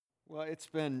Well, it's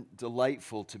been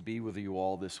delightful to be with you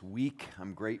all this week.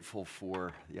 I'm grateful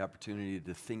for the opportunity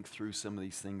to think through some of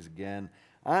these things again.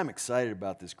 I'm excited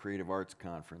about this creative arts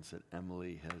conference that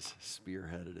Emily has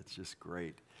spearheaded. It's just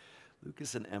great.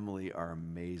 Lucas and Emily are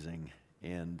amazing,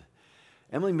 and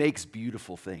Emily makes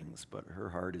beautiful things, but her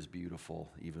heart is beautiful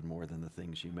even more than the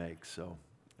things she makes, so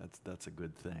that's a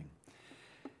good thing.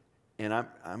 And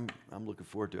I'm looking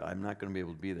forward to it. I'm not going to be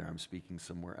able to be there. I'm speaking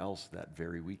somewhere else that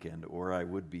very weekend, or I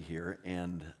would be here,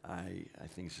 and I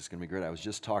think it's just going to be great. I was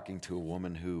just talking to a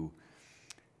woman who,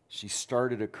 she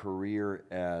started a career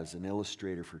as an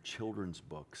illustrator for children's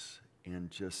books and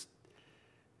just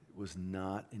was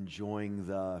not enjoying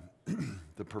the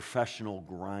the professional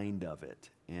grind of it.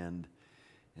 And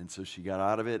so she got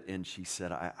out of it, and she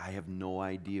said, I have no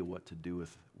idea what to do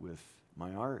with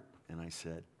my art. And I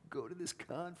said, go to this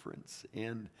conference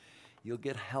and you'll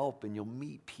get help and you'll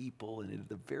meet people, and at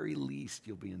the very least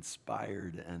you'll be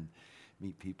inspired and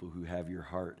meet people who have your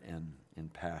heart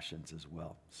and passions as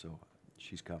well. So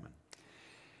she's coming.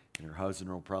 And her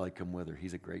husband will probably come with her.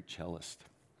 He's a great cellist.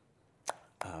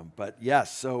 But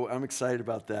yes, so I'm excited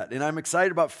about that. And I'm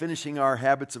excited about finishing our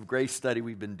Habits of Grace study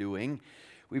we've been doing.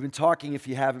 We've been talking, if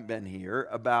you haven't been here,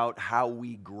 about how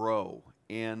we grow.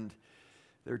 And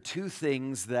there are two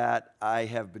things that I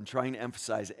have been trying to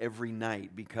emphasize every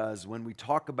night, because when we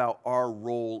talk about our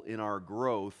role in our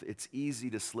growth, it's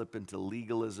easy to slip into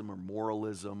legalism or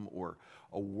moralism or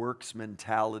a works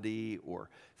mentality or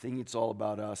thinking it's all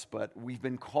about us. But we've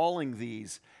been calling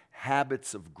these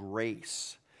habits of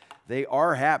grace. They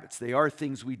are habits. They are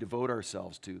things we devote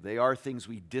ourselves to. They are things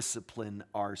we discipline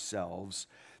ourselves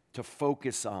to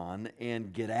focus on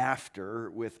and get after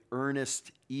with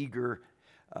earnest, eager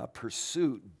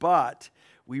pursuit. But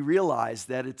we realize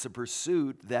that it's a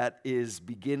pursuit that is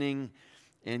beginning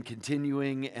and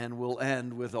continuing and will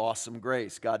end with awesome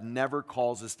grace. God never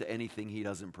calls us to anything He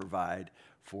doesn't provide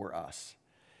for us.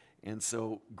 And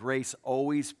so grace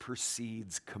always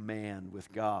precedes command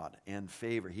with God and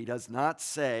favor. He does not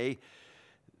say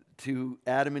to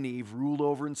Adam and Eve, rule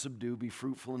over and subdue, be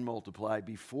fruitful and multiply,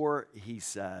 before He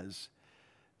says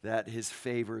that His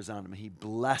favor is on them. He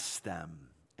blessed them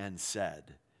and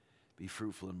said, be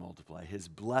fruitful and multiply. His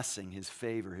blessing, His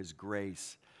favor, His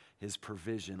grace, His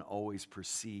provision always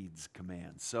precedes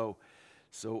command. So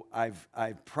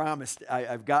I've promised,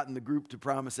 I've gotten the group to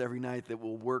promise every night that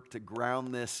we'll work to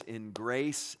ground this in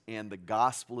grace and the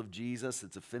gospel of Jesus.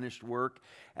 It's a finished work.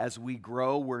 As we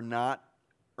grow, we're not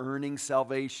earning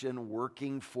salvation,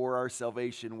 working for our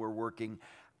salvation. We're working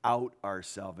out our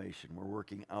salvation. We're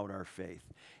working out our faith.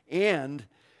 And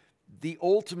the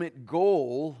ultimate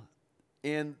goal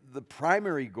and the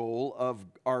primary goal of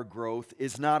our growth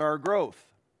is not our growth.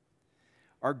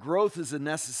 Our growth is a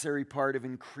necessary part of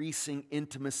increasing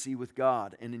intimacy with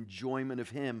God and enjoyment of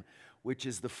Him, which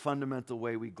is the fundamental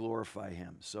way we glorify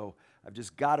Him. So I've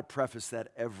just got to preface that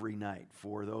every night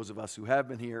for those of us who have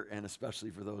been here, and especially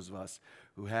for those of us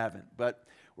who haven't. But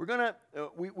we're going to,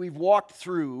 we've walked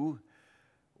through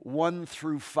 1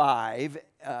 through 5,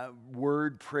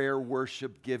 word, prayer,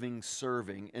 worship, giving,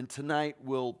 serving. And tonight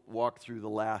we'll walk through the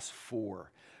last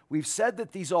 4. We've said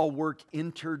that these all work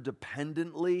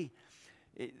interdependently.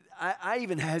 I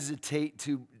even hesitate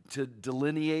to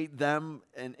delineate them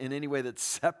in any way that's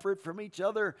separate from each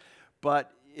other,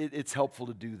 but it's helpful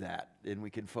to do that, and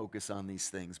we can focus on these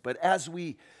things. But as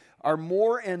we are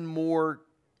more and more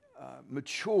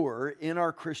mature in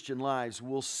our Christian lives,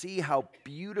 we'll see how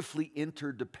beautifully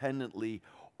interdependently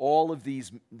all of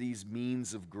these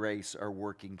means of grace are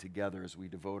working together as we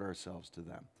devote ourselves to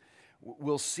them.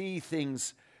 We'll see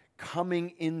things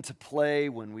coming into play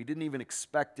when we didn't even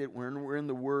expect it. When we're in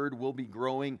the Word, we'll be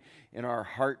growing in our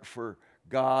heart for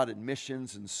God and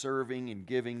missions and serving and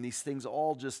giving. These things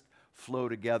all just flow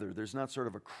together. There's not sort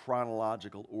of a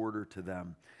chronological order to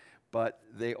them, but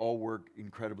they all work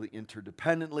incredibly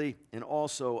interdependently. And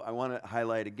also, I want to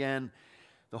highlight again,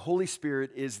 the Holy Spirit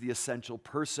is the essential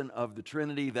person of the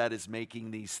Trinity that is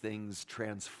making these things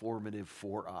transformative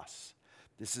for us.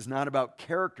 This is not about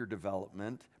character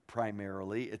development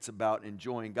primarily. It's about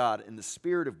enjoying God, and the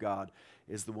Spirit of God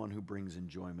is the one who brings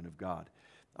enjoyment of God.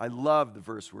 I love the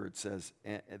verse where it says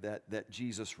that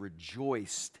Jesus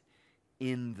rejoiced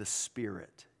in the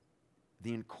Spirit.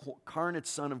 The incarnate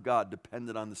Son of God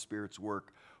depended on the Spirit's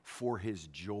work for His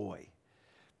joy.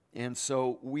 And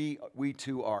so we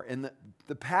too are. And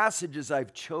the passages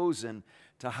I've chosen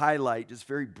to highlight just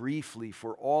very briefly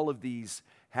for all of these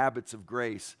habits of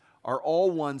grace are all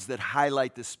ones that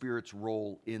highlight the Spirit's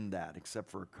role in that,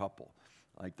 except for a couple.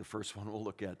 Like the first one we'll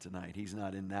look at tonight. He's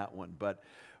not in that one, but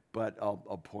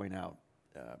I'll point out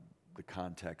the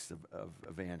context of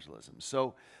evangelism.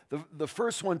 So the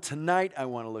first one tonight I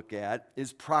want to look at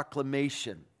is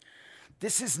proclamation.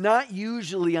 This is not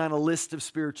usually on a list of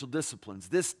spiritual disciplines.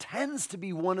 This tends to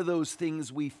be one of those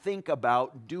things we think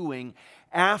about doing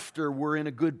after we're in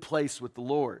a good place with the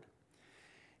Lord.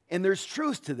 And there's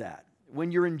truth to that.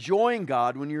 When you're enjoying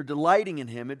God, when you're delighting in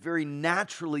Him, it very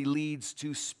naturally leads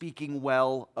to speaking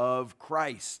well of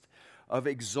Christ, of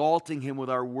exalting Him with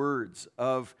our words,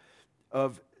 of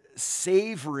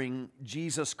savoring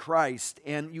Jesus Christ.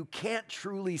 And you can't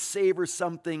truly savor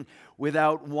something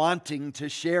without wanting to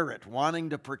share it,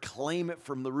 wanting to proclaim it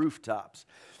from the rooftops.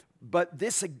 But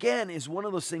this, again, is one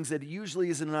of those things that usually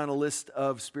isn't on a list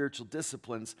of spiritual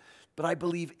disciplines, but I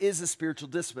believe is a spiritual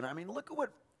discipline. I mean, look at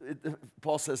what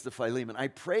Paul says to Philemon. I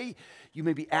pray you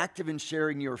may be active in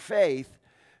sharing your faith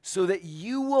so that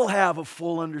you will have a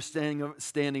full understanding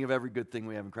of every good thing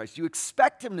we have in Christ. You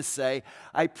expect him to say,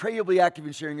 I pray you'll be active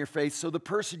in sharing your faith so the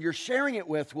person you're sharing it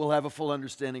with will have a full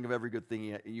understanding of every good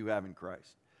thing you have in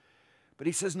Christ. But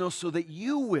he says, no, so that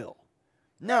you will.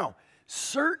 Now,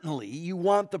 certainly you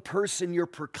want the person you're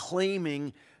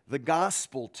proclaiming the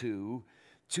gospel to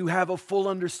have a full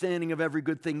understanding of every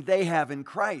good thing they have in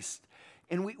Christ.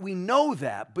 And we know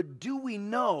that, but do we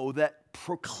know that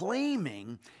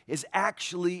proclaiming is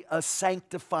actually a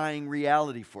sanctifying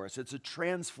reality for us? It's a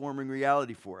transforming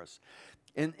reality for us.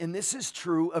 And this is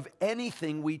true of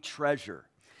anything we treasure.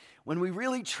 When we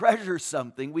really treasure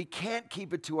something, we can't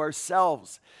keep it to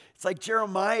ourselves. It's like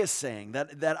Jeremiah saying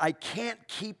that I can't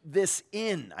keep this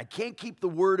in. I can't keep the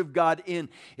word of God in.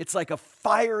 It's like a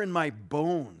fire in my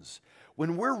bones.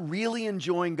 When we're really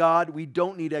enjoying God, we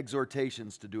don't need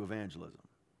exhortations to do evangelism.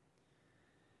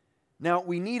 Now,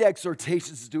 we need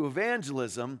exhortations to do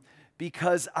evangelism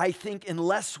because I think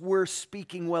unless we're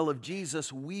speaking well of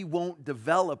Jesus, we won't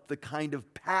develop the kind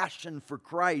of passion for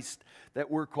Christ that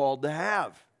we're called to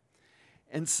have.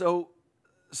 And so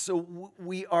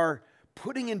we are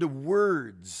putting into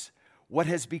words what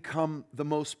has become the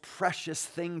most precious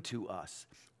thing to us.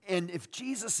 And if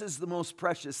Jesus is the most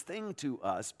precious thing to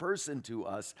us, person to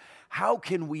us, how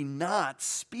can we not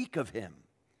speak of him?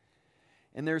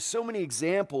 And there's so many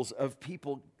examples of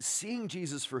people seeing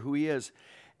Jesus for who he is,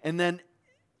 and then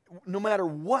no matter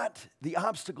what the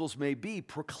obstacles may be,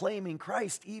 proclaiming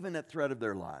Christ even at threat of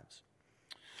their lives.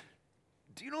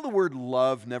 Do you know the word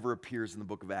love never appears in the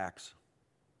book of Acts?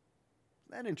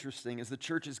 Isn't that interesting? As the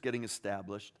church is getting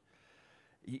established,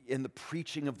 in the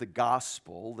preaching of the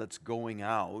gospel that's going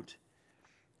out,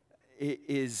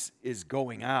 is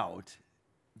going out,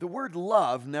 the word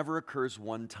love never occurs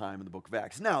one time in the book of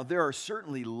Acts. Now, there are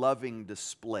certainly loving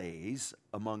displays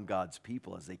among God's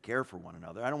people as they care for one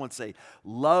another. I don't want to say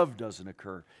love doesn't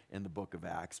occur in the book of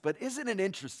Acts, but isn't it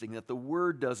interesting that the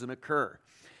word doesn't occur?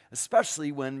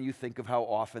 Especially when you think of how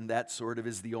often that sort of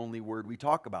is the only word we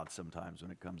talk about sometimes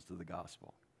when it comes to the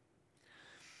gospel.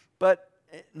 But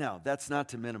now, that's not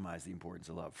to minimize the importance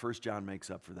of love. 1 John makes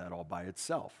up for that all by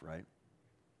itself, right?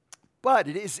 But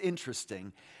it is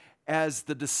interesting, as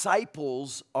the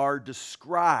disciples are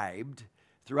described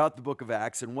throughout the book of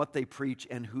Acts and what they preach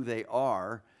and who they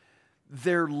are,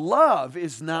 their love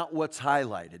is not what's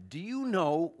highlighted. Do you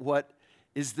know what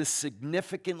is the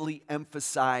significantly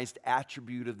emphasized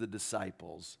attribute of the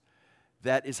disciples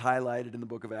that is highlighted in the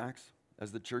book of Acts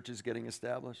as the church is getting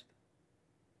established?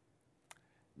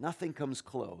 Nothing comes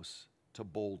close to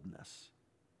boldness.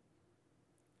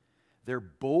 Their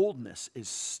boldness is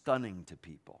stunning to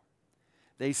people.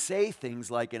 They say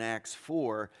things like in Acts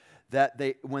 4 that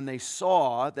when they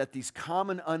saw that these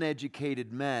common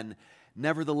uneducated men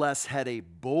nevertheless had a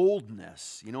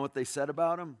boldness, you know what they said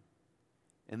about him?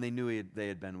 And they knew they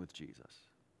had been with Jesus.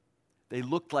 They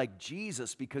looked like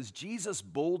Jesus because Jesus'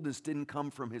 boldness didn't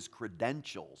come from his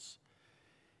credentials.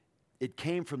 It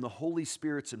came from the Holy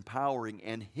Spirit's empowering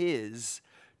and his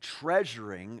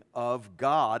treasuring of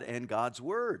God and God's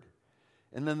word.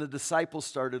 And then the disciples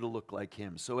started to look like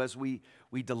him. So as we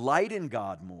delight in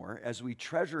God more, as we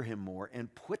treasure him more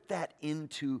and put that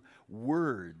into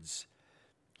words,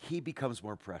 he becomes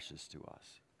more precious to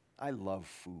us. I love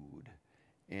food.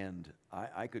 And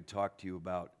I could talk to you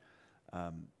about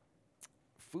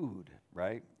food,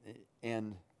 right?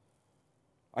 And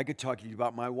I could talk to you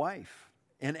about my wife.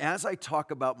 And as I talk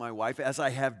about my wife, as I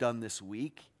have done this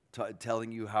week,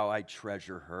 telling you how I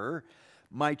treasure her,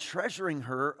 my treasuring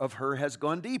of her has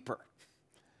gone deeper.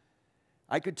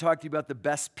 I could talk to you about the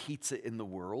best pizza in the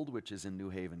world, which is in New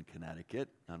Haven, Connecticut,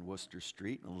 on Worcester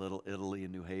Street, in Little Italy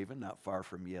in New Haven, not far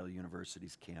from Yale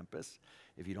University's campus.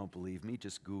 If you don't believe me,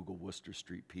 just Google Worcester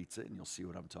Street pizza and you'll see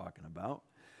what I'm talking about.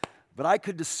 But I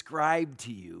could describe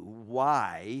to you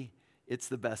why It's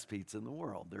the best pizza in the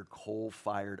world. Their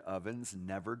coal-fired ovens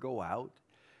never go out.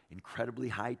 Incredibly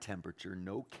high temperature,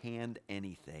 no canned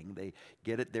anything. They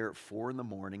get it there at 4 in the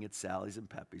morning at Sally's and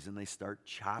Pepe's, and they start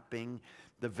chopping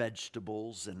the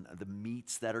vegetables and the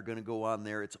meats that are going to go on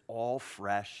there. It's all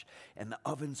fresh, and the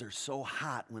ovens are so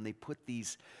hot when they put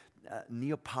these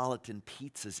Neapolitan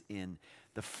pizzas in,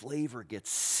 the flavor gets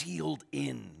sealed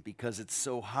in because it's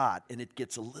so hot, and it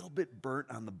gets a little bit burnt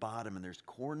on the bottom, and there's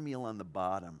cornmeal on the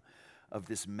bottom of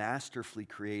this masterfully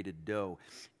created dough.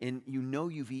 And you know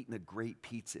you've eaten a great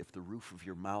pizza if the roof of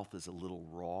your mouth is a little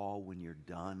raw when you're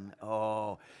done.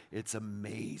 Oh, it's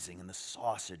amazing. And the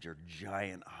sausage are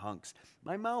giant hunks.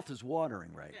 My mouth is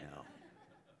watering right now.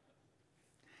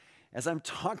 As I'm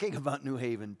talking about New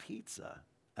Haven pizza,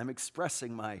 I'm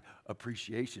expressing my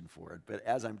appreciation for it. But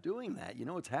as I'm doing that, you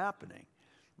know what's happening?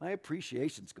 My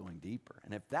appreciation's going deeper.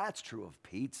 And if that's true of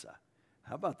pizza,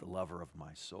 how about the lover of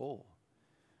my soul?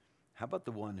 How about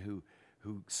the one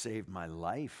who saved my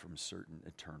life from certain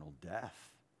eternal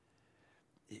death?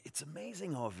 It's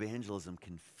amazing how evangelism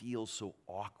can feel so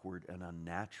awkward and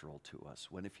unnatural to us,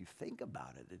 when if you think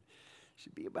about it, it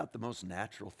should be about the most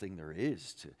natural thing there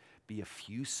is, to be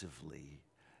effusively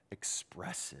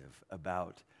expressive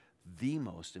about the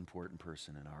most important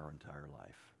person in our entire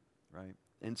life, right?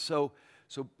 And so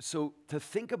to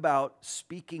think about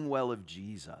speaking well of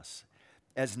Jesus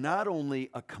as not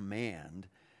only a command,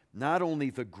 not only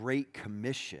the Great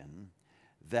Commission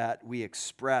that we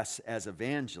express as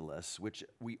evangelists, which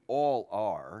we all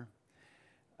are,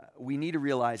 we need to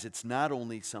realize it's not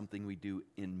only something we do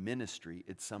in ministry,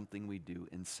 it's something we do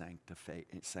in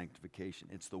sanctification.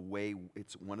 It's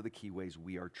one of the key ways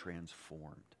we are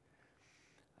transformed.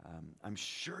 I'm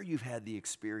sure you've had the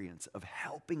experience of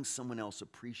helping someone else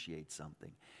appreciate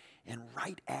something, and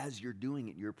right as you're doing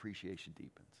it, your appreciation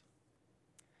deepens.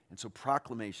 And so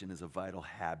proclamation is a vital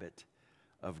habit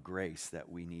of grace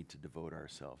that we need to devote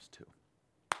ourselves to.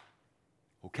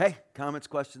 Okay, comments,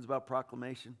 questions about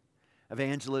proclamation,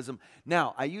 evangelism?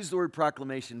 Now, I use the word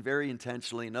proclamation very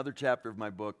intentionally. Another chapter of my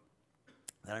book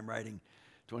that I'm writing,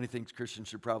 20 Things Christians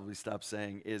Should Probably Stop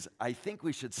Saying, is I think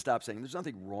we should stop saying, there's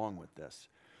nothing wrong with this,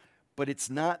 but it's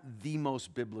not the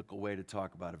most biblical way to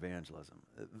talk about evangelism.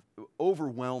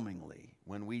 Overwhelmingly,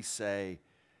 when we say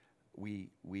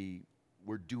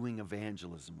we're doing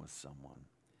evangelism with someone,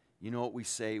 you know what we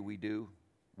say we do?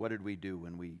 What did we do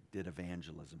when we did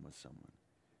evangelism with someone?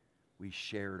 We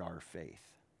shared our faith.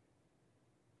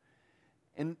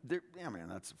 And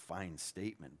that's a fine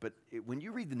statement, but when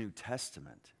you read the New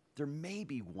Testament, there may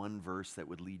be one verse that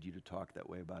would lead you to talk that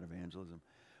way about evangelism,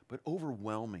 but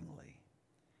overwhelmingly,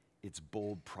 it's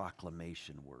bold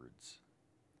proclamation words.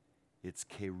 It's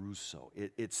keruso.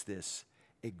 It's this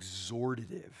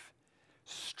exhortative,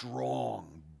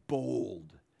 strong,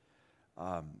 bold,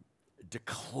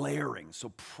 declaring. So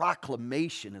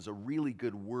proclamation is a really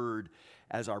good word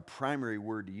as our primary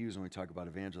word to use when we talk about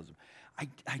evangelism.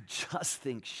 I just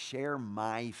think share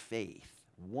my faith,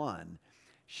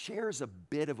 shares a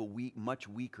bit of a much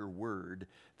weaker word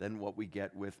than what we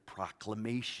get with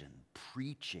proclamation,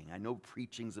 preaching. I know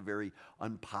preaching's a very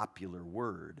unpopular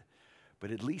word,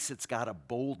 but at least it's got a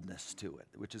boldness to it,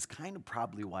 which is kind of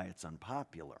probably why it's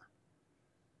unpopular,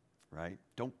 right?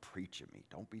 Don't preach at me.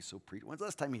 Don't be so preachy. When's the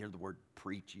last time you hear the word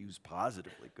preach used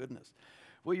positively? Goodness.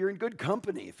 Well, you're in good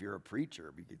company if you're a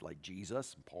preacher, like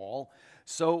Jesus and Paul.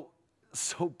 So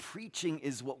preaching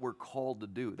is what we're called to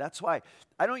do. That's why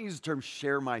I don't use the term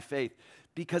share my faith,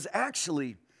 because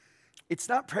actually it's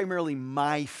not primarily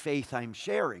my faith I'm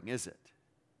sharing, is it?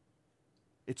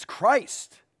 It's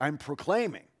Christ I'm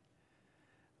proclaiming.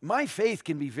 My faith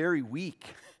can be very weak.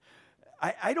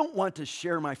 I don't want to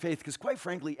share my faith because, quite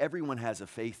frankly, everyone has a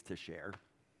faith to share.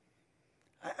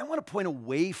 I want to point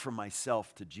away from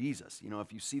myself to Jesus. You know,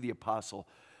 if you see the apostle,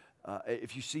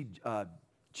 if you see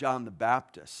John the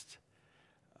Baptist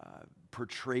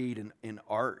portrayed in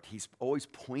art, he's always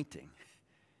pointing.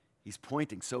 He's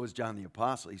pointing. So is John the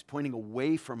Apostle. He's pointing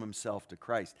away from himself to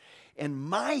Christ. And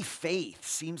my faith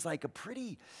seems like a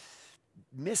pretty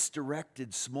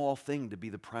misdirected small thing to be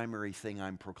the primary thing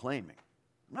I'm proclaiming.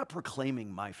 I'm not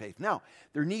proclaiming my faith. Now,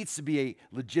 there needs to be a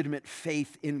legitimate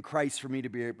faith in Christ for me to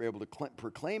be able to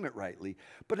proclaim it rightly.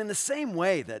 But in the same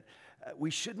way that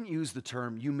we shouldn't use the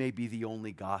term, you may be the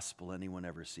only gospel anyone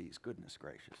ever sees. Goodness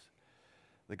gracious.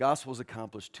 The gospel was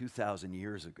accomplished 2,000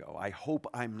 years ago. I hope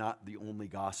I'm not the only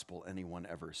gospel anyone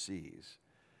ever sees.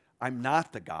 I'm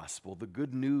not the gospel. The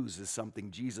good news is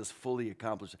something Jesus fully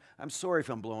accomplished. I'm sorry if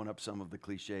I'm blowing up some of the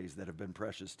cliches that have been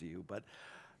precious to you, but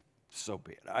so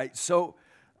be it.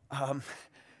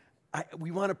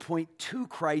 we want to point to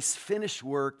Christ's finished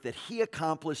work that he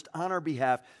accomplished on our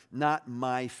behalf, not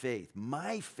my faith.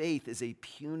 My faith is a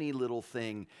puny little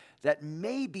thing that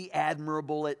may be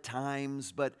admirable at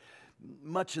times, but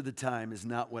much of the time is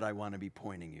not what I want to be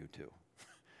pointing you to,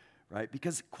 right?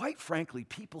 Because quite frankly,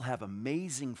 people have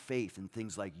amazing faith in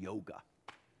things like yoga.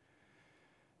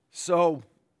 So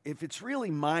if it's really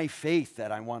my faith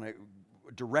that I want to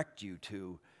direct you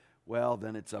to, well,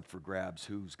 then it's up for grabs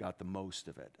who's got the most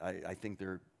of it. I think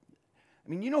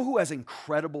you know who has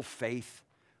incredible faith?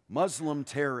 Muslim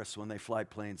terrorists when they fly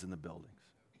planes in the buildings,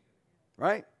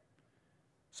 right?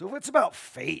 So if it's about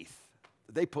faith,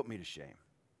 they put me to shame,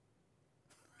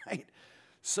 right?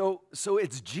 So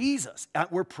it's Jesus.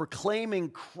 We're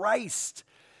proclaiming Christ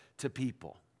to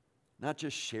people, not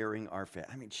just sharing our faith.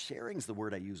 Sharing is the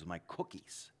word I use with my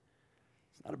cookies.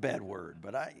 It's not a bad word,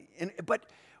 but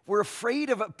we're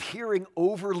afraid of appearing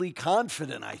overly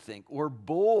confident, I think, or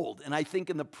bold. And I think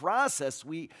in the process,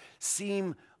 we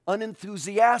seem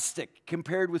unenthusiastic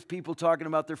compared with people talking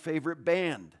about their favorite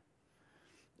band.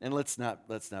 And let's not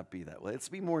be that way. Let's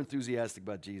be more enthusiastic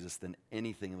about Jesus than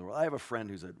anything in the world. I have a friend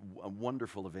who's a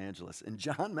wonderful evangelist. And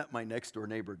John met my next door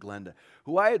neighbor, Glenda,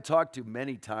 who I had talked to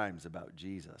many times about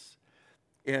Jesus.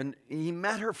 And he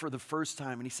met her for the first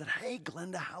time. And he said, "Hey,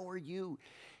 Glenda, how are you?"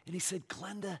 And he said,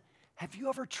 "Glenda, have you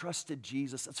ever trusted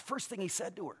Jesus?" That's the first thing he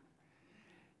said to her.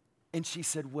 And she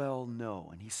said, "Well, no."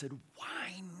 And he said,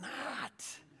 "Why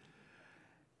not?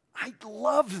 I'd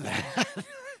love that."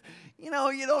 You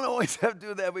don't always have to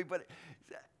do that way, but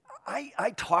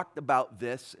I talked about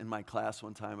this in my class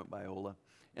one time at Biola,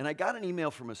 and I got an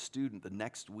email from a student the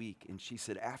next week, and she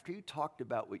said, "After you talked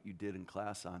about what you did in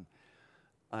class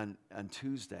on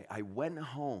Tuesday, I went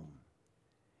home,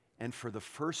 and for the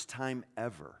first time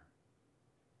ever,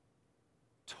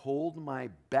 told my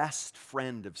best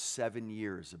friend of 7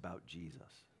 years about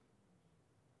Jesus."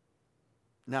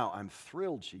 Now, I'm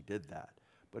thrilled she did that,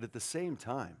 but at the same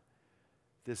time,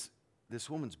 this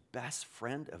woman's best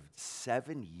friend of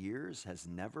 7 years has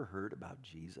never heard about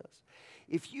Jesus.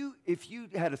 If you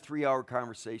had a 3-hour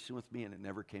conversation with me and it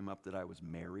never came up that I was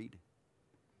married,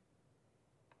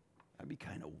 that'd be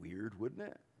kind of weird, wouldn't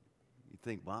it? You'd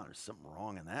think, wow, there's something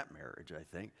wrong in that marriage, I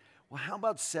think. Well, how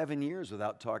about 7 years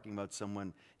without talking about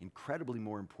someone incredibly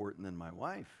more important than my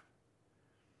wife?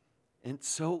 And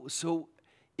so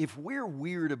if we're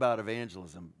weird about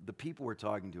evangelism, the people we're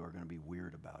talking to are going to be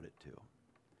weird about it too.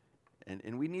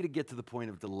 And we need to get to the point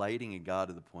of delighting in God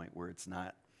to the point where it's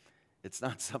not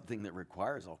something that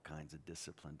requires all kinds of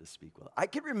discipline to speak well. I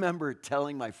can remember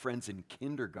telling my friends in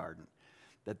kindergarten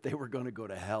that they were going to go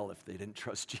to hell if they didn't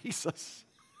trust Jesus.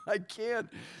 I can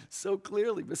so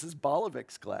clearly. Mrs.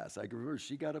 Bolovik's class, I can remember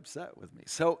she got upset with me.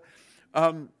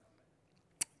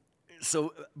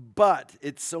 But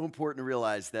it's so important to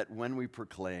realize that when we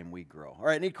proclaim, we grow. All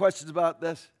right, any questions about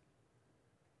this?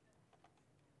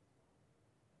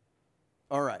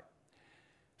 All right.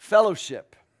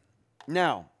 Fellowship.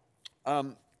 Now,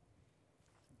 I've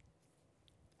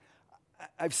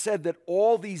said that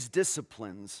all these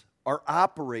disciplines are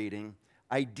operating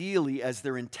ideally as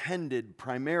they're intended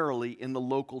primarily in the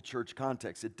local church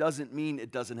context. It doesn't mean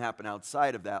it doesn't happen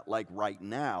outside of that, like right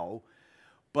now,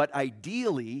 but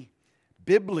ideally,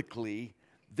 biblically,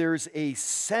 there's a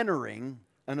centering,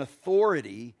 an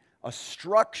authority, a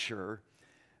structure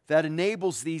that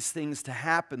enables these things to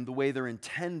happen the way they're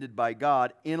intended by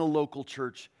God in a local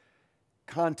church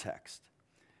context.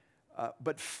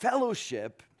 But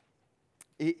fellowship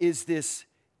is this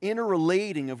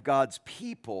interrelating of God's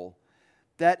people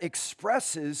that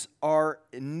expresses our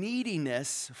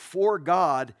neediness for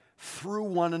God through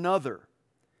one another.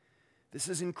 This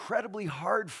is incredibly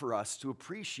hard for us to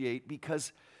appreciate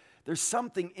because there's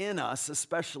something in us,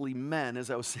 especially men, as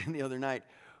I was saying the other night,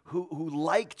 who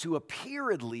like to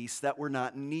appear at least that we're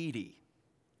not needy.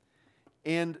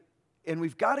 And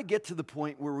we've got to get to the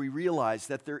point where we realize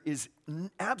that there is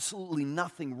absolutely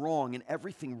nothing wrong and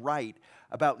everything right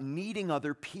about needing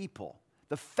other people.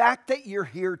 The fact that you're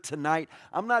here tonight,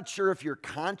 I'm not sure if you're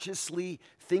consciously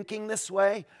thinking this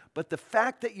way, but the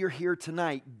fact that you're here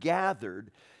tonight,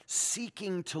 gathered,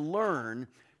 seeking to learn,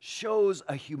 shows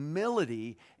a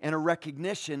humility and a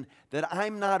recognition that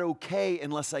I'm not okay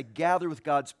unless I gather with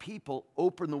God's people,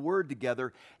 open the Word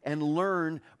together, and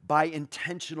learn by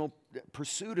intentional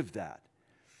pursuit of that.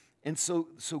 And so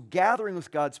gathering with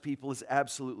God's people is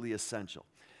absolutely essential.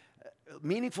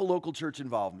 Meaningful local church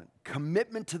involvement,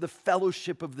 commitment to the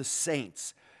fellowship of the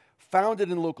saints,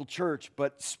 founded in local church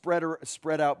but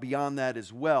spread out beyond that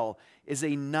as well, is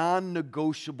a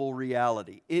non-negotiable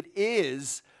reality. It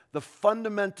is the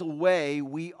fundamental way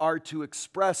we are to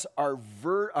express our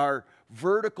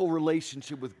vertical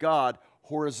relationship with God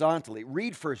horizontally.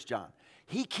 Read 1 John.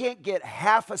 He can't get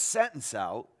half a sentence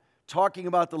out talking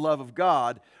about the love of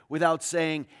God without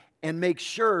saying, and make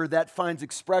sure that finds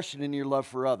expression in your love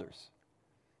for others,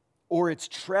 or it's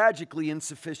tragically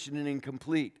insufficient and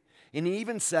incomplete. And he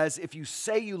even says, if you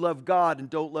say you love God and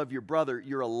don't love your brother,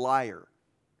 you're a liar.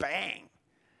 Bang.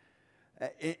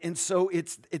 And so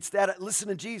it's that, listen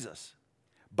to Jesus.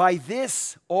 By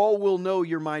this, all will know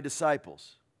you're my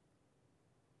disciples.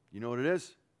 You know what it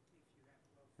is?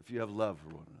 If you have love for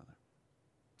one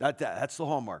another. That's the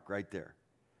hallmark right there.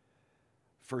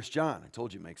 1 John, I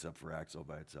told you, makes up for Acts all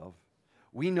by itself.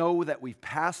 We know that we've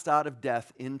passed out of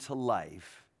death into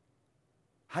life.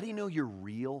 How do you know you're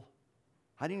real?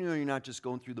 How do you know you're not just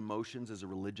going through the motions as a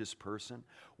religious person?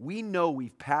 We know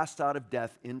we've passed out of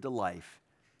death into life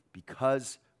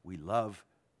because we love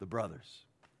the brothers.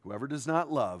 Whoever does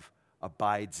not love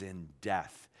abides in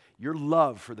death. Your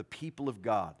love for the people of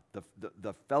God,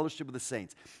 the fellowship of the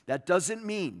saints, that doesn't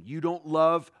mean you don't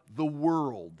love the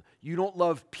world. You don't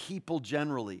love people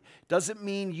generally. Doesn't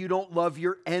mean you don't love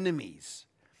your enemies.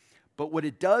 But what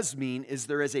it does mean is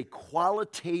there is a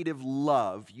qualitative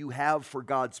love you have for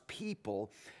God's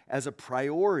people as a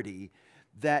priority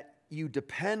that you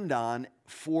depend on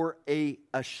for a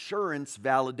assurance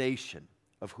validation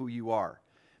of who you are.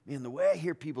 Man, the way I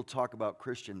hear people talk about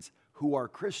Christians who are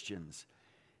Christians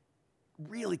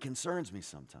really concerns me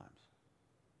sometimes.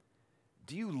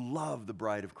 Do you love the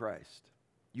bride of Christ?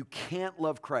 You can't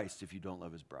love Christ if you don't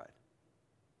love his bride.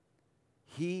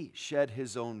 He shed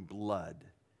his own blood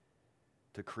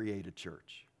to create a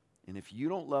church. And if you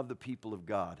don't love the people of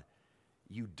God,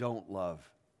 you don't love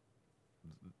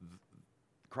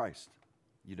Christ.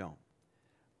 You don't.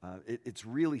 It's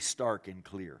really stark and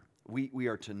clear. We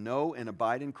are to know and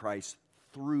abide in Christ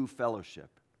through fellowship.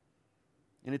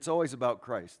 And it's always about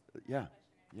Christ. Yeah.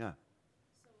 So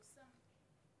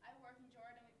I work in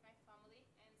Jordan with my family,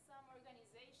 and some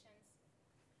organizations,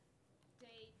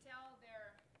 they tell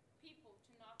their people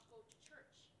to not go to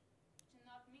church, to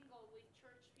not mingle with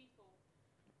church people,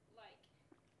 like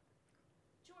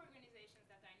two organizations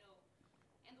that I know.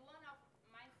 And one of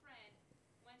my friend,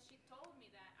 when she told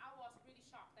me that, I was really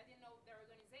shocked. I didn't know their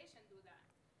organization do that.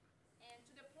 And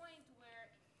to the point where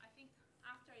I think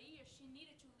after a year, she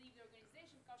needed to leave the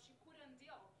organization because she couldn't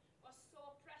deal. It was so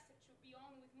oppressive to be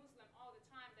only with Muslim all the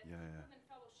time that she couldn't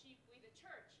fellowship with the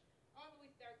church, only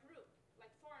with their group, like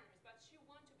foreigners. But she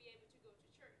wanted to be able to go to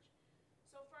church.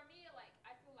 So for me, like,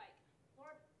 I feel like,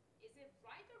 Lord, is it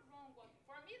right or wrong? Well,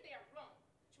 for me, they are wrong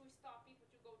to stop people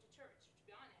to go to church, to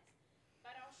be honest.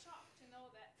 But I was shocked to know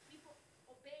that people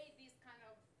obey these kind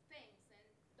of things and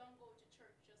don't go to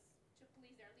church just to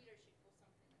please their leadership or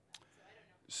something like that. So I don't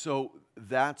know. So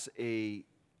that's a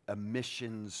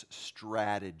missions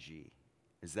strategy.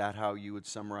 Is that how you would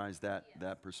summarize that,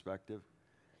 that perspective?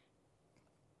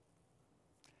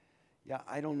 Yeah,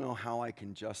 I don't know how I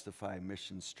can justify a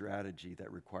mission strategy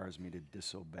that requires me to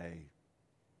disobey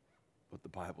what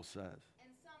the Bible says.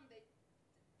 And some, they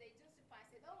justify,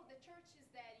 said, oh, the church is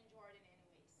dead in Jordan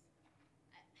anyways.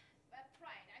 But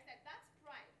pride. I said, that's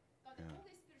pride. Because the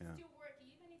Holy Spirit is still working,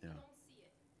 even if you don't see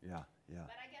it. Yeah.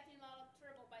 But I get in a lot of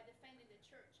trouble by defending the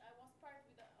church. I was part of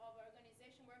an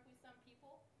organization, work with some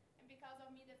people, and because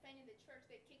of me defending the church,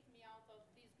 they kicked me out of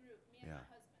this group, me and my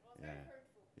husband. It was very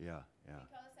hurtful. Yeah.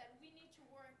 Because I said, we need to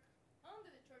work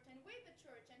under the church and with the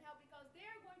church and help, because they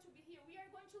are going to be here. We are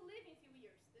going to live in a few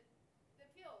years, the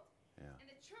field.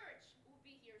 And the church will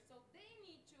be here. So they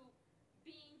need to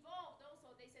be involved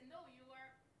also. They said, no, you are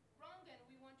wrong and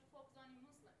we want to focus on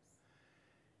Muslims.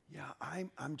 Yeah,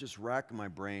 I'm just racking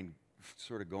my brain,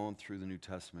 sort of going through the New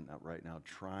Testament right now,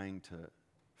 trying to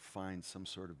find some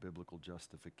sort of biblical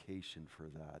justification for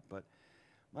that. But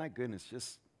my goodness,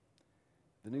 just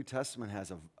the New Testament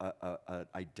has a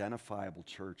identifiable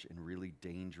church in really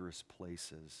dangerous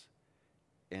places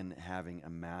and having a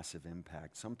massive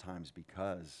impact, sometimes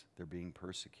because they're being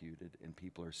persecuted and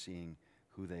people are seeing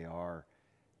who they are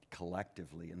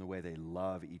collectively and the way they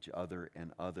love each other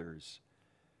and others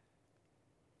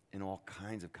in all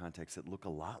kinds of contexts that look a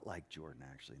lot like Jordan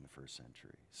actually in the first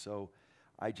century. So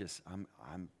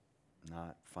I'm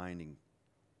not finding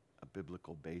a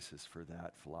biblical basis for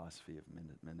that philosophy of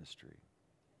ministry.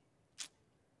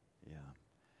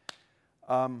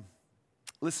 Yeah.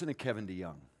 Listen to Kevin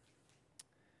DeYoung,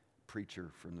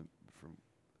 preacher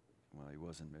he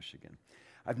was in Michigan.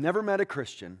 I've never met a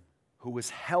Christian who was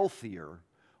healthier,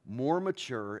 more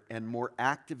mature, and more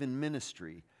active in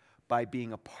ministry by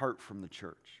being apart from the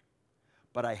church.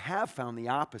 But I have found the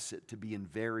opposite to be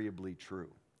invariably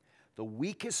true. The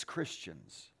weakest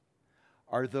Christians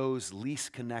are those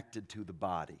least connected to the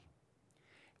body.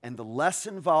 And the less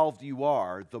involved you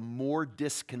are, the more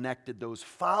disconnected those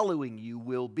following you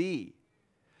will be.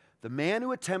 The man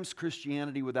who attempts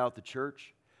Christianity without the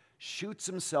church shoots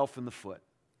himself in the foot,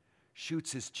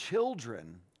 shoots his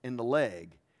children in the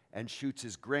leg, and shoots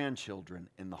his grandchildren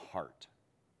in the heart.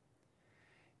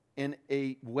 And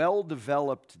a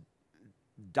well-developed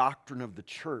doctrine of the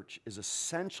church is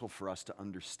essential for us to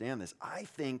understand this. I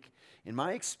think, in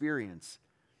my experience,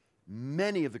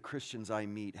 many of the Christians I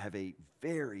meet have a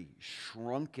very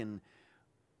shrunken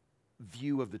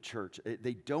view of the church.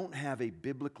 They don't have a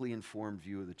biblically informed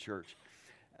view of the church.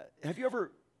 Have you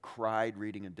ever cried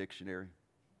reading a dictionary?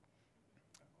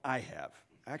 I have,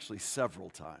 actually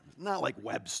several times. Not like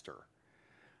Webster,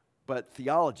 but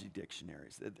theology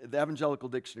dictionaries. The Evangelical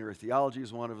Dictionary of Theology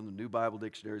is one of them. The New Bible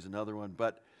Dictionary is another one.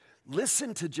 But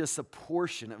listen to just a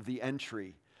portion of the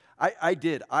entry. I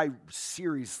did. I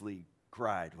seriously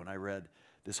cried when I read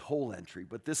this whole entry,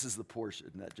 but this is the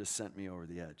portion that just sent me over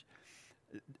the edge.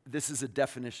 This is a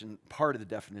definition, part of the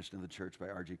definition of the church by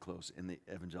R.G. Close in the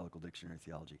Evangelical Dictionary of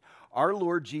Theology. Our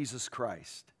Lord Jesus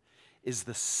Christ is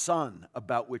the sun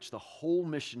about which the whole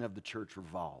mission of the church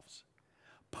revolves.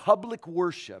 Public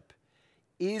worship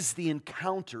is the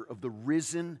encounter of the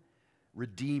risen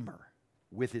Redeemer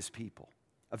with his people.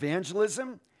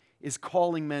 Evangelism is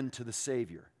calling men to the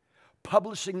Savior.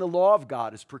 Publishing the law of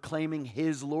God is proclaiming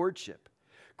his lordship.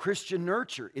 Christian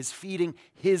nurture is feeding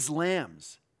his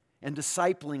lambs and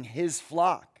discipling his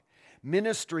flock.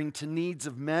 Ministering to needs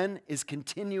of men is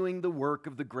continuing the work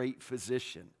of the great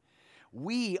physician.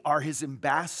 We are his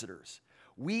ambassadors.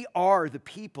 We are the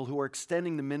people who are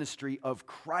extending the ministry of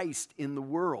Christ in the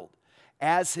world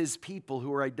as his people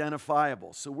who are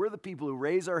identifiable. So we're the people who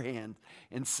raise our hand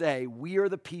and say, we are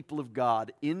the people of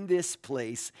God in this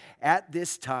place, at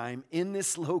this time, in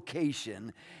this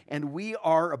location, and we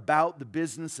are about the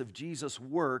business of Jesus'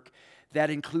 work that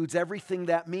includes everything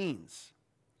that means.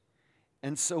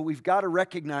 And so we've got to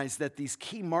recognize that these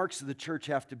key marks of the church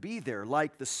have to be there,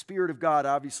 like the Spirit of God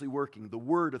obviously working, the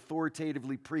Word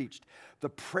authoritatively preached, the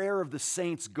prayer of the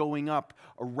saints going up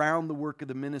around the work of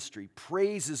the ministry,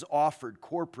 praises offered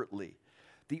corporately,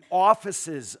 the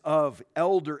offices of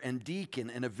elder and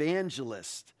deacon and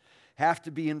evangelist have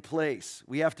to be in place.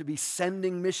 We have to be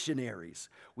sending missionaries.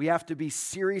 We have to be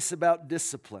serious about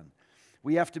discipline.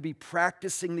 We have to be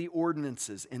practicing the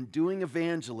ordinances and doing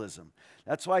evangelism.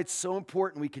 That's why it's so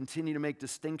important we continue to make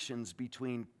distinctions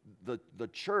between the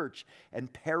church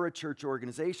and parachurch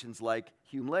organizations like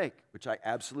Hume Lake, which I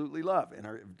absolutely love and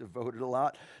are devoted a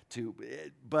lot to.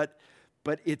 But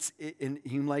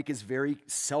Hume Lake is very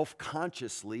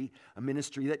self-consciously a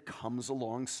ministry that comes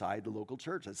alongside the local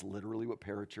church. That's literally what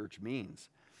parachurch means.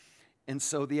 And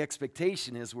so the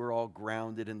expectation is we're all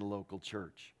grounded in the local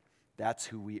church. That's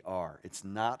who we are. It's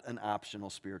not an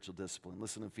optional spiritual discipline.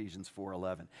 Listen to Ephesians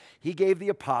 4:11. He gave the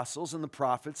apostles and the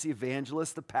prophets, the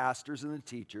evangelists, the pastors, and the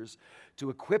teachers to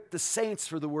equip the saints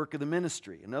for the work of the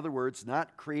ministry. In other words,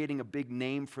 not creating a big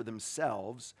name for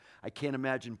themselves. I can't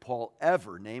imagine Paul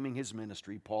ever naming his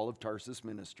ministry Paul of Tarsus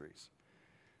Ministries.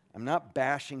 I'm not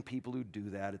bashing people who do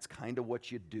that. It's kind of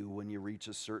what you do when you reach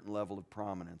a certain level of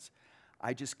prominence.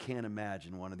 I just can't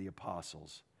imagine one of the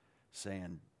apostles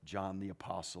saying, John the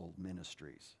Apostle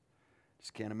Ministries.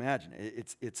 Just can't imagine.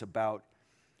 It's about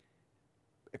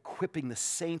equipping the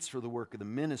saints for the work of the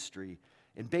ministry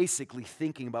and basically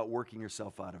thinking about working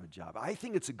yourself out of a job. I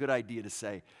think it's a good idea to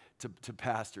say to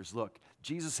pastors, look,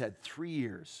 Jesus had 3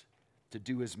 years to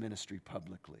do his ministry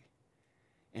publicly.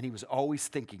 And he was always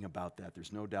thinking about that.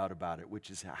 There's no doubt about it, which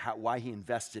is why he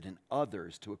invested in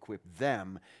others to equip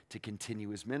them to continue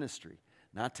his ministry.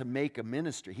 Not to make a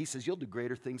ministry. He says, you'll do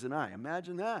greater things than I.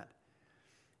 Imagine that.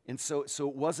 And so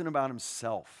it wasn't about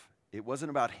himself. It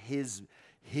wasn't about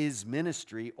his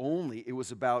ministry only. It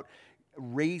was about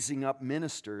raising up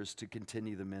ministers to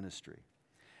continue the ministry.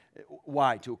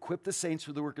 Why? To equip the saints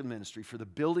for the work of the ministry, for the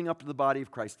building up of the body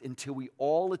of Christ, until we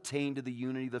all attain to the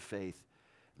unity of the faith,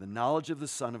 the knowledge of the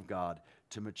Son of God,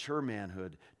 to mature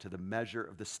manhood, to the measure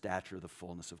of the stature of the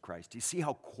fullness of Christ. Do you see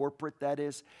how corporate that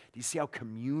is? Do you see how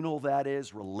communal that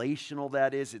is, relational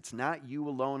that is? It's not you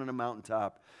alone on a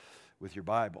mountaintop with your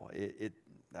Bible.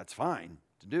 That's fine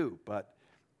to do, but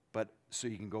so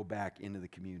you can go back into the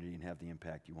community and have the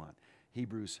impact you want.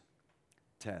 Hebrews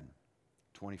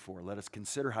 10:24. Let us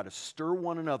consider how to stir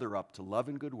one another up to love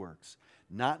and good works,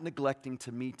 not neglecting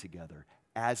to meet together,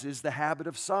 as is the habit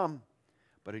of some,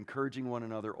 but encouraging one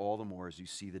another all the more as you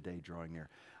see the day drawing near.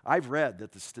 I've read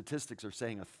that the statistics are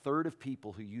saying 1/3 of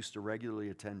people who used to regularly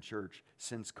attend church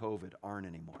since COVID aren't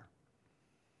anymore.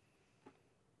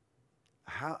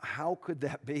 How could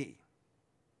that be?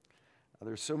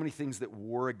 There's so many things that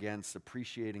war against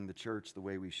appreciating the church the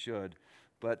way we should,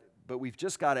 but we've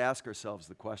just got to ask ourselves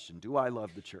the question, do I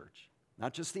love the church?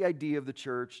 Not just the idea of the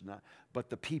church, but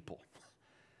the people.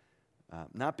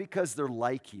 Not because they're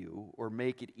like you or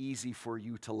make it easy for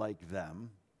you to like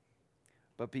them,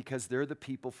 but because they're the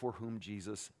people for whom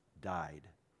Jesus died.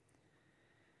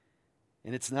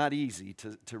 And it's not easy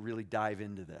to really dive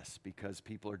into this because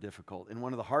people are difficult. And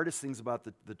one of the hardest things about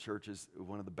the church is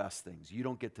one of the best things. You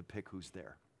don't get to pick who's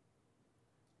there.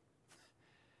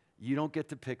 You don't get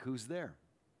to pick who's there.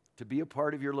 To be a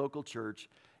part of your local church,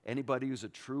 anybody who's a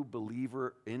true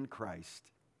believer in Christ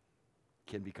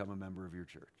can become a member of your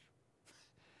church.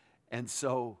 And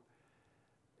so,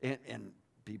 and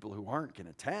people who aren't can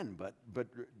attend, but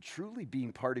truly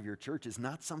being part of your church is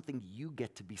not something you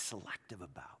get to be selective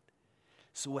about.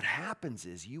 So what happens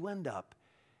is you end up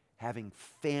having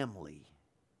family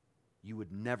you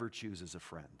would never choose as a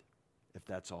friend if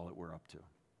that's all that we're up to.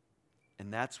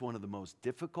 And that's one of the most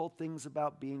difficult things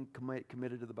about being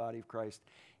committed to the body of Christ,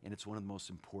 and it's one of the most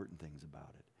important things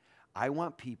about it. I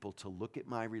want people to look at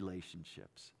my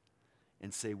relationships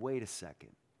and say, wait a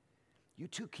second, you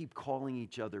two keep calling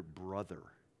each other brother.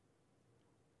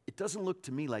 It doesn't look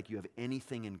to me like you have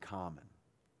anything in common.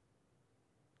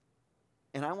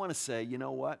 And I want to say, you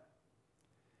know what?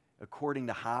 According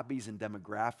to hobbies and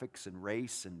demographics and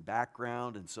race and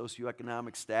background and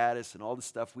socioeconomic status and all the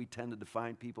stuff we tend to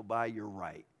define people by, you're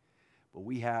right. But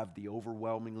we have the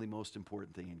overwhelmingly most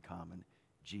important thing in common,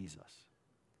 Jesus.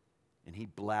 And he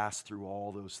blasts through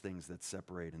all those things that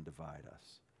separate and divide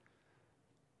us.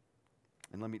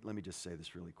 And let me just say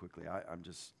this really quickly.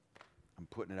 I'm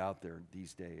putting it out there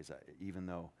these days, even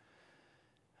though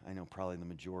I know probably the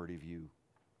majority of you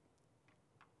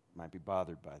might be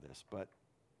bothered by this, but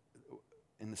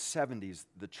in the 70s,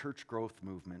 the church growth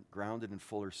movement, grounded in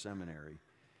Fuller Seminary,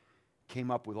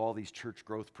 came up with all these church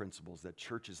growth principles that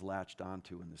churches latched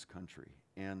onto in this country.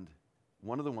 And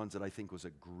one of the ones that I think was a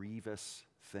grievous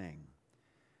thing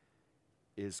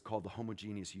is called the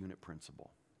homogeneous unit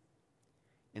principle.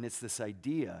 And it's this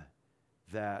idea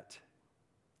that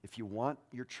if you want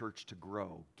your church to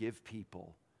grow, give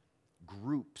people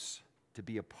groups to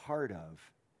be a part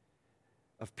of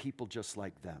people just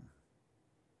like them.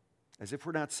 As if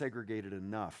we're not segregated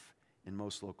enough in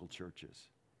most local churches.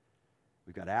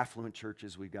 We've got affluent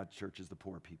churches, we've got churches the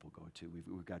poor people go to,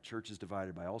 we've got churches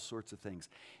divided by all sorts of things.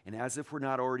 And as if we're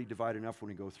not already divided enough when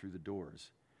we go through the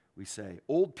doors, we say,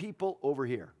 old people over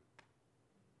here,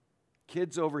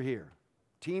 kids over here,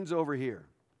 teens over here,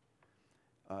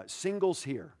 singles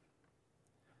here,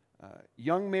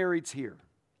 young marrieds here,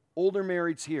 older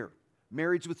marrieds here,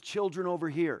 marrieds with children over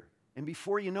here. And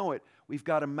before you know it, we've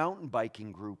got a mountain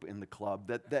biking group in the club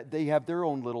that they have their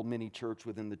own little mini church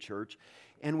within the church.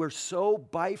 And we're so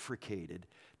bifurcated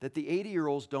that the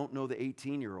 80-year-olds don't know the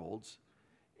 18-year-olds.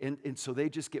 And so they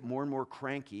just get more and more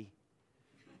cranky.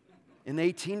 And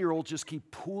the 18-year-olds just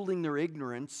keep pooling their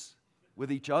ignorance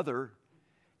with each other.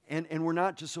 And we're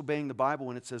not just obeying the Bible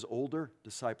when it says older,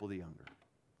 disciple the younger.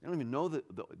 They don't even know the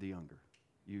younger,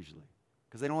 usually,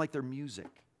 because they don't like their music,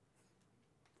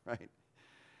 right?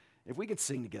 If we can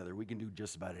sing together, we can do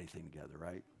just about anything together,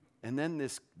 right? And then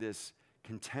this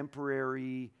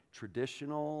contemporary,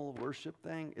 traditional worship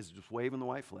thing is just waving the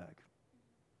white flag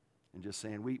and just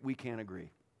saying we can't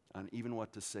agree on even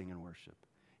what to sing in worship.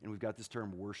 And we've got this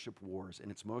term worship wars,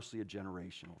 and it's mostly a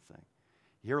generational thing.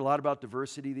 You hear a lot about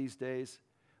diversity these days,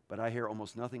 but I hear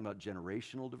almost nothing about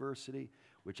generational diversity,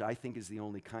 which I think is the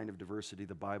only kind of diversity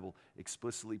the Bible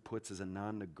explicitly puts as a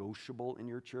non-negotiable in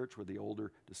your church, where the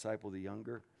older disciple the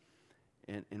younger.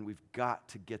 And we've got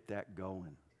to get that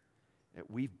going.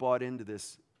 We've bought into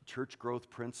this church growth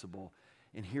principle,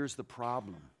 and here's the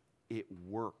problem. It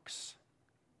works.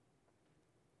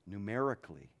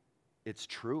 Numerically, it's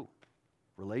true.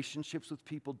 Relationships with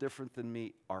people different than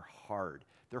me are hard.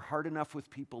 They're hard enough with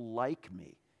people like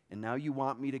me. And now you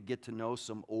want me to get to know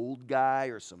some old guy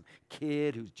or some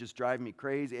kid who's just driving me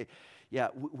crazy. Yeah,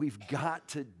 we've got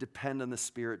to depend on the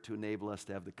Spirit to enable us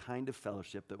to have the kind of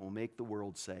fellowship that will make the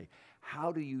world say,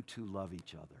 how do you two love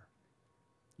each other?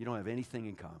 You don't have anything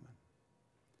in common.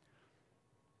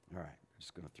 All right, I'm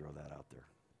just going to throw that out there.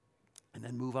 And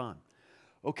then move on.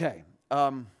 Okay.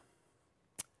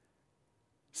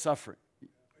 Suffering.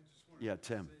 Yeah,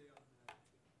 Tim.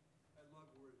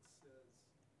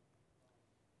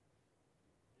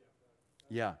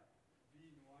 Yeah.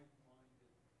 Being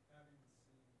like-minded, having the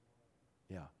same love,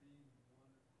 Yeah. being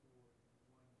one accord,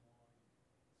 one mind.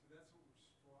 So that's what we're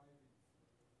striving for.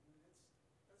 And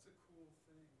that's a cool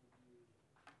thing when you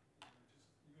just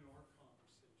even our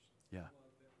conversations. Yeah. I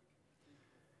love that we can think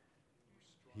of and we're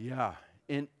striving. Yeah.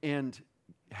 And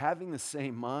having the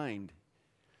same mind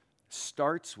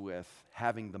starts with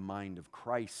having the mind of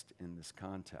Christ in this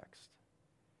context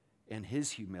and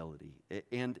his humility.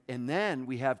 And then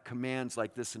we have commands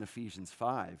like this in Ephesians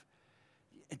 5.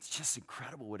 It's just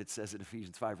incredible what it says in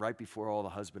Ephesians 5, right before all the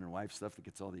husband and wife stuff that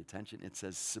gets all the attention. It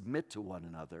says, submit to one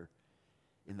another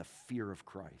in the fear of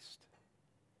Christ.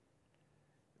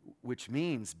 Which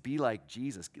means be like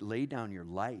Jesus. Lay down your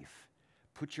life.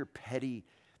 Put your petty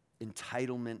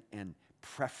entitlement and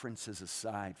preferences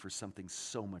aside for something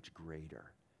so much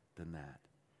greater than that.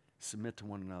 Submit to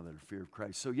one another in the fear of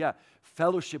Christ. So yeah,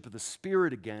 fellowship of the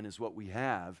Spirit again is what we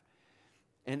have.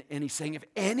 And he's saying, if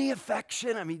any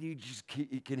affection, I mean, you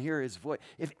can hear his voice.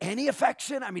 If any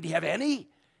affection, I mean, do you have any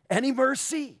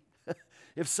mercy?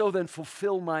 If so, then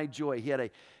fulfill my joy. He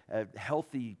had a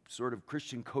healthy sort of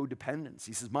Christian codependence.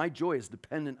 He says, my joy is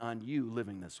dependent on you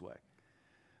living this way.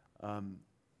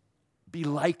 Be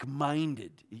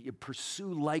like-minded.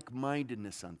 Pursue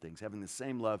like-mindedness on things, having the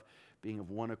same love, being of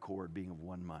one accord, being of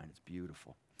one mind. It's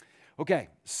beautiful. Okay,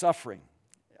 suffering.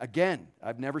 Again,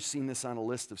 I've never seen this on a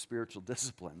list of spiritual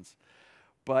disciplines,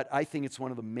 but I think it's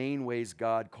one of the main ways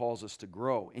God calls us to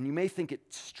grow. And you may think it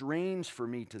strange for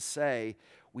me to say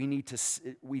we need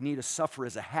to suffer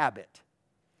as a habit.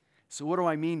 So what do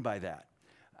I mean by that?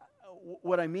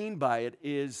 What I mean by it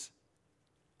is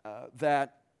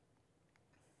that,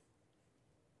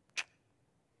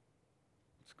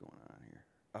 what's going on here?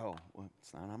 Oh, well,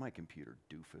 it's not on my computer,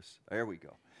 doofus. There we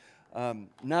go.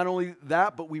 Not only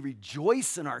that, but we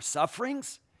rejoice in our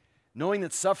sufferings, knowing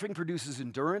that suffering produces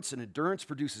endurance, and endurance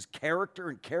produces character,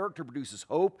 and character produces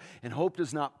hope, and hope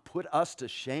does not put us to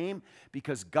shame,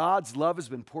 because God's love has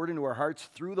been poured into our hearts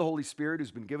through the Holy Spirit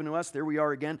who's been given to us. There we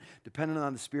are again, dependent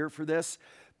on the Spirit for this.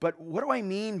 But what do I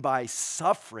mean by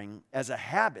suffering as a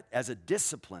habit, as a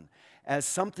discipline, as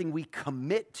something we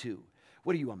commit to?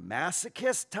 What are you, a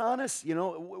masochist, Thomas? You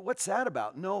know, what's that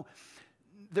about? No.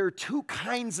 There are two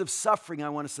kinds of suffering I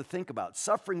want us to think about.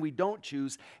 Suffering we don't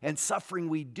choose and suffering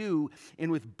we do. And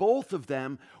with both of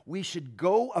them, we should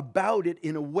go about it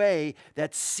in a way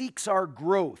that seeks our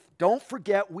growth. Don't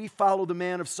forget, we follow the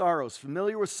man of sorrows,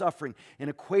 familiar with suffering and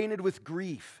acquainted with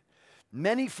grief.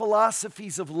 Many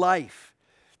philosophies of life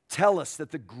tell us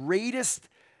that the greatest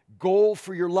goal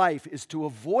for your life is to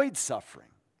avoid suffering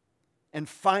and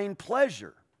find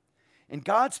pleasure. And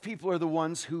God's people are the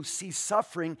ones who see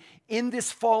suffering in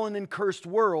this fallen and cursed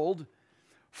world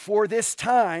for this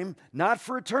time, not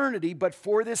for eternity, but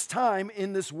for this time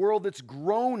in this world that's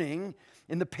groaning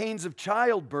in the pains of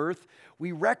childbirth.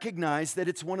 We recognize that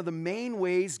it's one of the main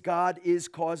ways God is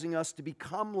causing us to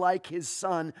become like his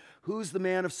Son, who's the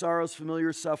man of sorrows, familiar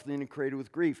with suffering, and created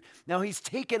with grief. Now, he's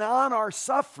taken on our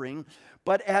suffering,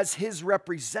 but as his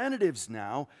representatives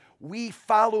now, we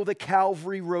follow the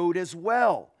Calvary road as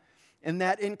well. And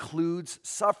that includes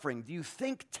suffering. Do you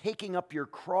think taking up your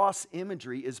cross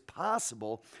imagery is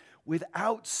possible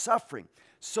without suffering?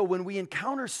 So when we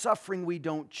encounter suffering we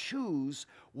don't choose,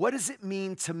 what does it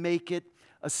mean to make it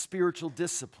a spiritual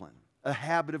discipline, a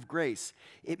habit of grace?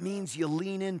 It means you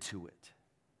lean into it.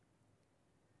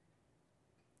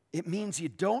 It means you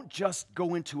don't just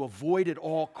go into avoid at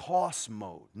all costs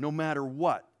mode, no matter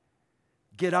what.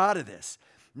 Get out of this.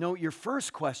 No, your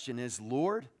first question is,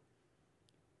 Lord,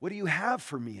 what do you have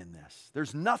for me in this?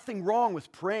 There's nothing wrong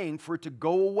with praying for it to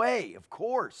go away, of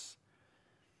course.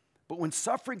 But when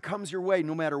suffering comes your way,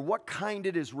 no matter what kind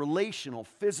it is, relational,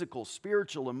 physical,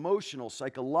 spiritual, emotional,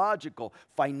 psychological,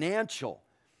 financial,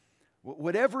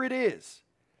 whatever it is,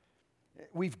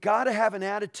 we've got to have an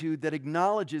attitude that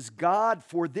acknowledges God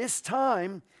for this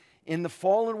time in the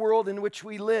fallen world in which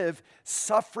we live.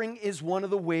 Suffering is one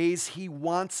of the ways he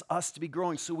wants us to be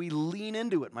growing. So we lean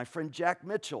into it. My friend Jack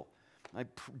Mitchell, my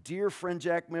dear friend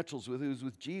Jack Mitchell's who's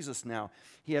with Jesus now,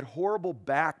 he had horrible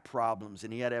back problems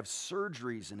and he had to have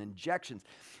surgeries and injections.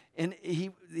 And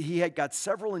he had got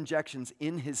several injections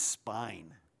in his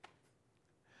spine.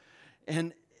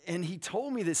 And he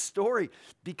told me this story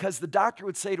because the doctor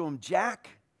would say to him, Jack,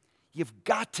 you've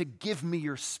got to give me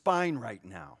your spine right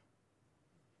now.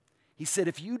 He said,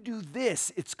 if you do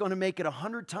this, it's going to make it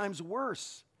 100 times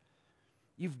worse.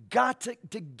 You've got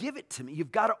to give it to me.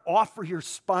 You've got to offer your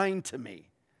spine to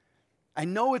me. I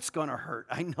know it's going to hurt.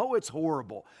 I know it's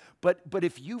horrible. But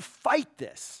if you fight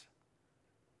this,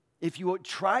 if you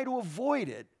try to avoid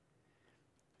it,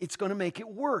 it's going to make it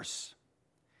worse.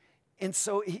 And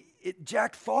so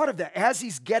Jack thought of that. As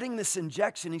he's getting this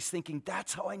injection, he's thinking,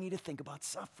 that's how I need to think about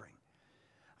suffering.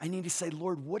 I need to say,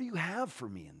 Lord, what do you have for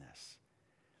me in this?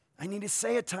 I need to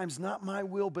say at times, not my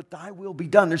will, but thy will be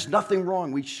done. There's nothing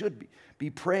wrong. We should be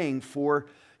praying for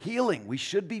healing. We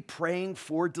should be praying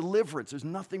for deliverance. There's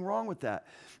nothing wrong with that.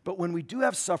 But when we do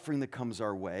have suffering that comes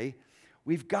our way,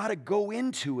 we've got to go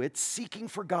into it seeking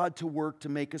for God to work to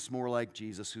make us more like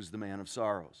Jesus, who's the man of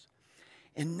sorrows.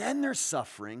 And then there's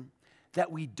suffering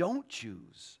that we don't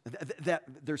choose.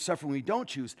 There's suffering we don't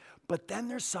choose, but then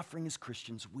there's suffering as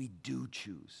Christians we do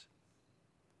choose.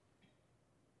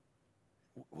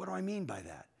 What do I mean by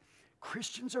that?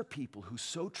 Christians are people who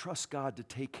so trust God to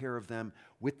take care of them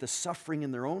with the suffering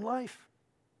in their own life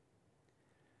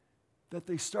that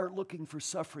they start looking for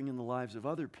suffering in the lives of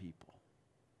other people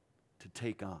to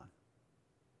take on.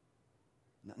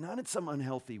 Not in some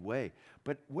unhealthy way,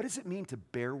 but what does it mean to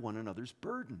bear one another's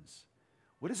burdens?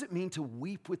 What does it mean to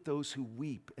weep with those who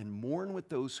weep and mourn with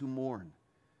those who mourn?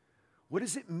 What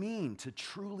does it mean to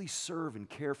truly serve and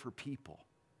care for people?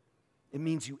 It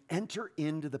means you enter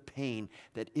into the pain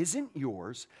that isn't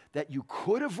yours, that you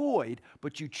could avoid,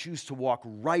 but you choose to walk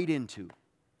right into.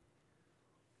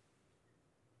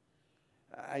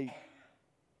 I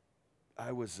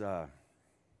was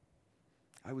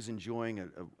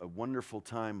enjoying a wonderful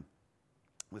time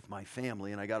with my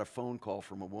family, and I got a phone call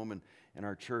from a woman in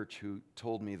our church who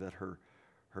told me that her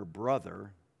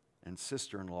brother and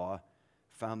sister-in-law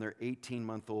found their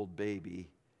 18-month-old baby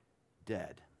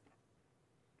dead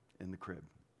in the crib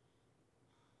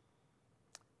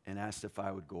and asked if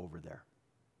I would go over there.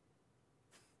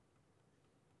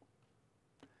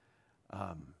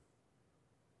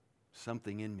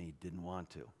 Something in me didn't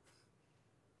want to.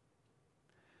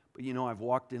 But you know, I've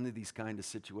walked into these kind of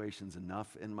situations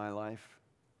enough in my life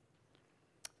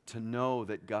to know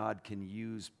that God can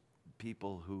use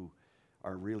people who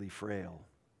are really frail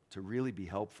to really be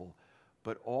helpful,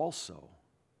 but also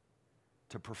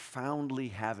to profoundly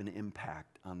have an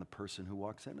impact on the person who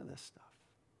walks into this stuff.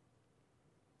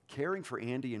 Caring for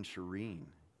Andy and Shireen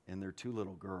and their 2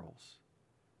 little girls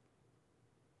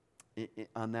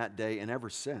on that day and ever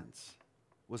since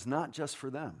was not just for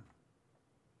them.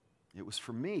 It was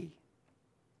for me.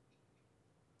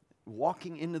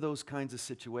 Walking into those kinds of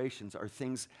situations are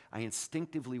things I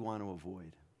instinctively want to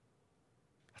avoid.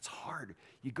 That's hard.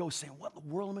 You go saying, what in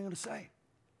the world am I going to say?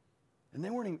 And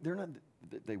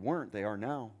they are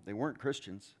now. They weren't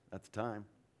Christians at the time.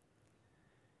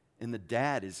 And the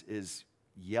dad is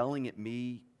yelling at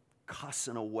me,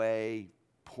 cussing away,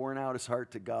 pouring out his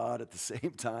heart to God at the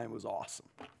same time. It was awesome.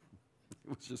 It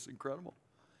was just incredible.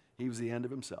 He was the end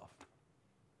of himself.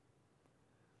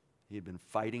 He had been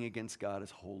fighting against God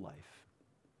his whole life.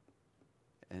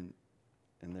 And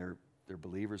they're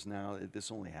believers now.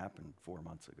 This only happened 4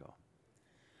 months ago.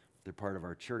 They're part of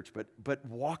our church. But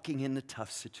walking into tough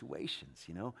situations,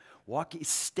 you know.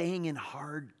 Staying in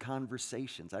hard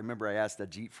conversations. I remember I asked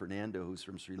Ajit Fernando, who's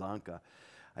from Sri Lanka.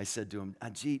 I said to him,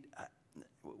 Ajit,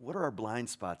 what are our blind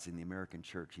spots in the American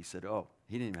church? He said,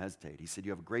 he didn't even hesitate. He said,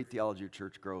 you have a great theology of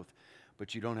church growth,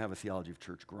 but you don't have a theology of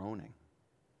church groaning.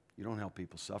 You don't help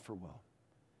people suffer well.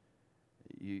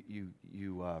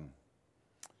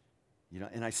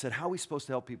 And I said, how are we supposed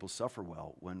to help people suffer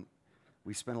well when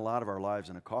we spend a lot of our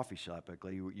lives in a coffee shop like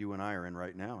you and I are in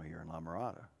right now here in La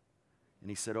Mirada? And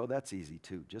he said, that's easy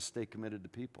too. Just stay committed to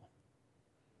people.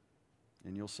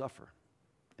 And you'll suffer.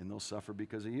 And they'll suffer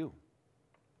because of you.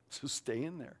 So stay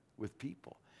in there with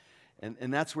people.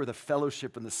 And that's where the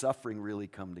fellowship and the suffering really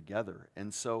come together.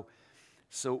 And so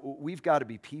we've got to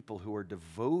be people who are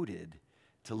devoted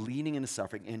to leaning into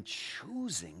suffering and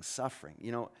choosing suffering.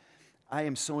 You know, I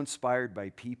am so inspired by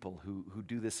people who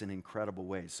do this in incredible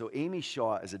ways. So Amy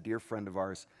Shaw is a dear friend of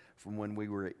ours from when we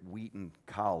were at Wheaton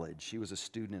College. She was a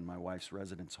student in my wife's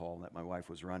residence hall that my wife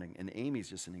was running. And Amy's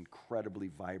just an incredibly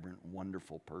vibrant,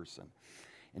 wonderful person.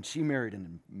 And she married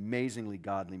an amazingly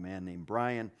godly man named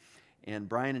Brian. And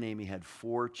Brian and Amy had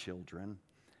 4 children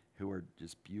who are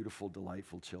just beautiful,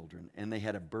 delightful children. And they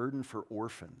had a burden for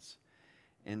orphans.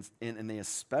 And they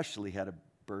especially had a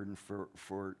burden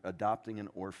for adopting an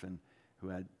orphan who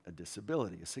had a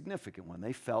disability, a significant one.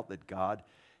 They felt that God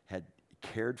had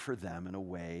cared for them in a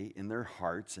way in their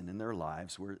hearts and in their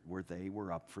lives where they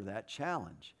were up for that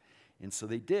challenge. And so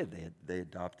they did. They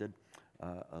adopted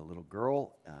a little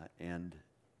girl, and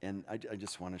I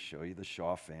just want to show you the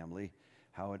Shaw family,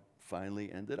 how it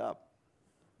finally ended up.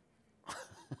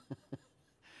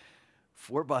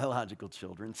 4 biological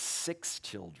children, 6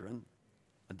 children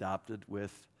adopted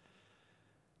with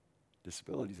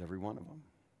disabilities, every one of them.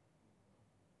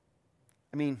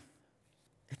 I mean,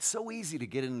 it's so easy to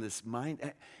get in this mind.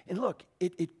 And look,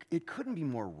 it couldn't be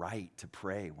more right to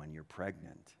pray when you're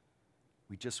pregnant.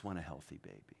 We just want a healthy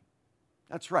baby.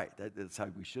 That's right. That's how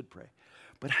we should pray.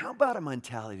 But how about a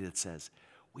mentality that says,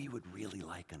 we would really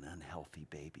like an unhealthy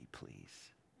baby,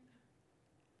 please?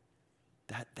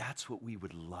 That's what we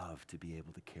would love to be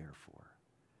able to care for.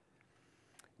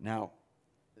 Now,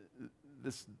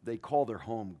 they call their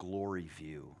home Glory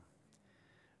View.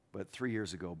 But 3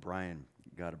 years ago, Brian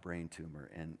got a brain tumor,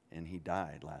 and he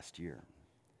died last year.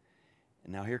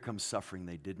 And now here comes suffering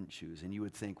they didn't choose. And you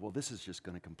would think, well, this is just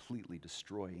going to completely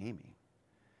destroy Amy.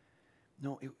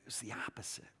 No, it was the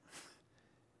opposite.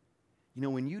 You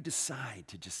know, when you decide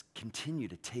to just continue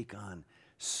to take on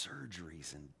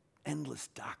surgeries and endless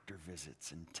doctor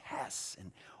visits and tests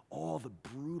and all the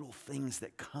brutal things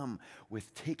that come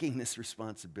with taking this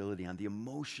responsibility on, the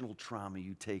emotional trauma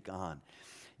you take on,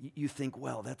 you think,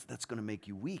 well, that's going to make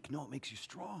you weak. No, it makes you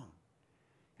strong.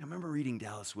 I remember reading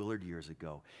Dallas Willard years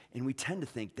ago, and we tend to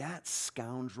think that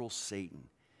scoundrel Satan,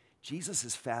 Jesus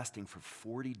is fasting for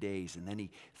 40 days, and then he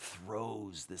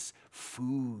throws this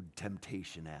food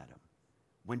temptation at him.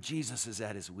 When Jesus is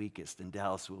at his weakest, and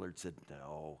Dallas Willard said,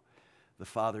 no, the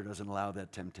Father doesn't allow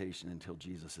that temptation until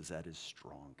Jesus is at his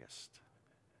strongest.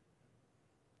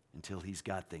 Until he's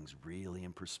got things really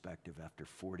in perspective after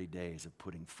 40 days of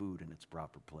putting food in its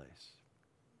proper place.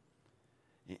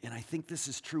 And I think this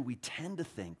is true. We tend to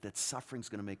think that suffering's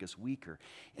going to make us weaker.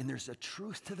 And there's a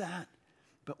truth to that.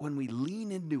 But when we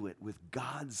lean into it with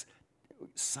God's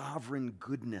sovereign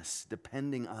goodness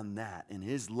depending on that and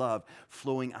his love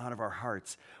flowing out of our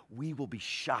hearts, we will be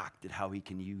shocked at how he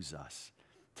can use us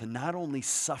to not only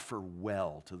suffer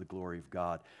well to the glory of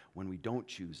God when we don't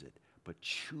choose it, but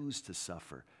choose to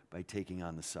suffer by taking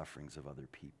on the sufferings of other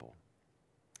people.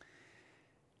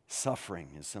 Suffering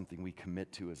is something we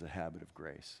commit to as a habit of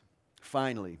grace.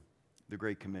 Finally, the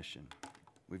Great Commission.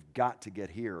 We've got to get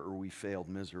here or we failed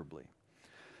miserably.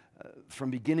 From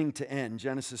beginning to end,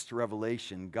 Genesis to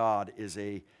Revelation, God is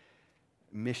a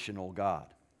missional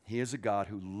God. He is a God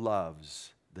who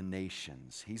loves the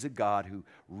nations. He's a God who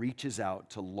reaches out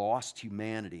to lost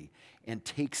humanity and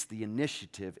takes the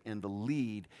initiative and the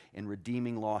lead in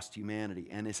redeeming lost humanity.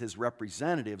 And as his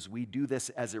representatives, we do this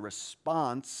as a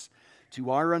response to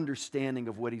our understanding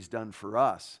of what he's done for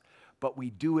us. But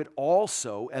we do it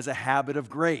also as a habit of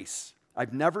grace.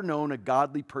 I've never known a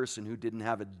godly person who didn't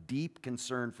have a deep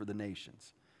concern for the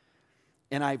nations.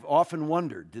 And I've often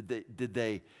wondered, did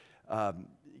they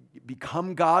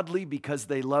become godly because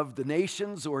they loved the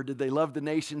nations, or did they love the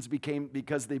nations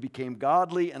because they became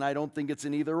godly? And I don't think it's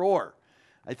an either or.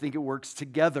 I think it works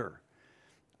together.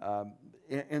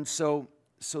 And so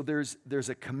there's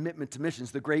a commitment to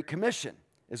missions. The Great Commission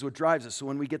is what drives us. So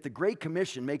when we get the Great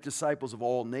Commission, make disciples of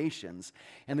all nations,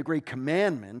 and the Great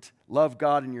Commandment, love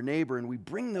God and your neighbor, and we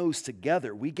bring those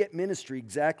together, we get ministry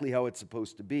exactly how it's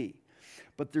supposed to be.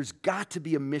 But there's got to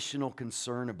be a missional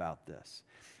concern about this.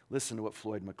 Listen to what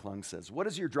Floyd McClung says. What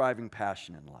is your driving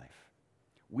passion in life?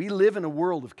 We live in a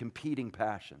world of competing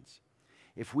passions.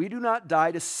 If we do not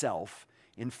die to self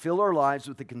and fill our lives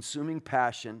with the consuming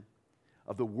passion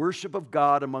of the worship of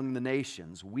God among the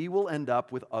nations, we will end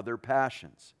up with other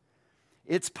passions.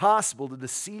 It's possible to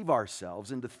deceive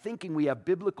ourselves into thinking we have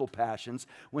biblical passions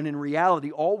when in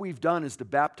reality all we've done is to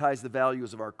baptize the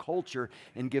values of our culture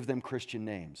and give them Christian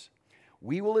names.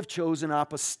 We will have chosen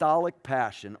apostolic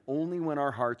passion only when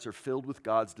our hearts are filled with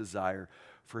God's desire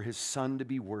for his Son to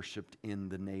be worshiped in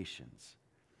the nations.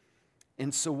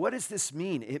 And so what does this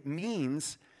mean? It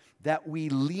means that we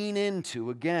lean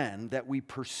into, again, that we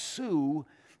pursue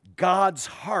God's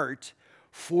heart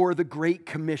for the Great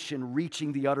Commission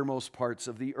reaching the uttermost parts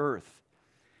of the earth.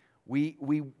 We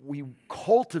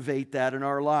cultivate that in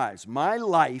our lives. My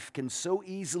life can so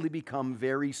easily become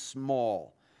very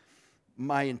small.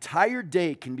 My entire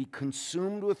day can be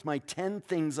consumed with my 10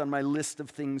 things on my list of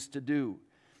things to do.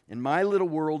 In my little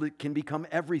world, it can become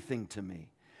everything to me.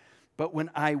 But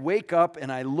when I wake up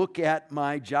and I look at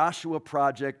my Joshua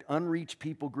Project Unreached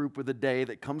People group of the day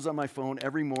that comes on my phone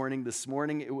every morning, this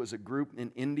morning it was a group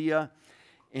in India,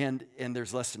 and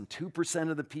there's less than 2%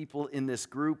 of the people in this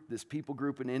group, this people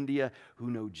group in India,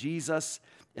 who know Jesus,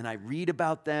 and I read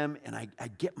about them, and I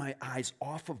get my eyes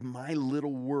off of my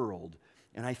little world,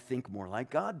 and I think more like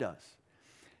God does.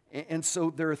 And so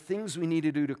there are things we need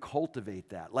to do to cultivate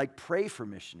that, like pray for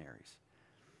missionaries,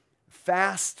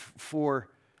 fast for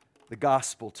the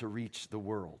gospel to reach the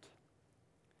world.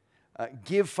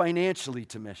 Give financially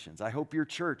to missions. I hope your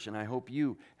church and I hope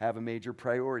you have a major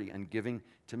priority on giving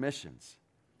to missions.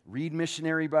 Read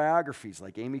missionary biographies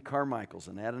like Amy Carmichael's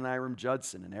and Adoniram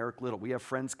Judson and Eric Little. We have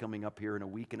friends coming up here in a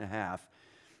week and a half.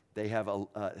 They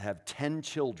have 10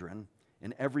 children,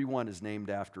 and every one is named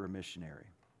after a missionary.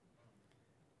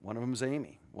 One of them is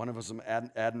Amy. One of them is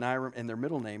Adoniram, and their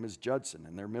middle name is Judson,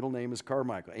 and their middle name is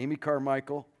Carmichael. Amy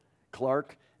Carmichael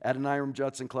Clark, Adoniram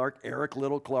Judson Clark, Eric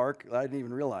Little Clark. I didn't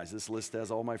even realize this list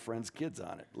has all my friends' kids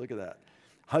on it. Look at that.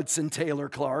 Hudson Taylor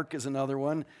Clark is another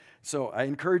one. So I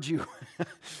encourage you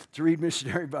to read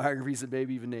missionary biographies and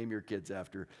maybe even name your kids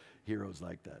after heroes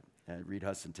like that. And read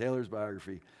Hudson Taylor's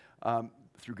biography,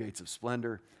 Through Gates of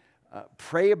Splendor.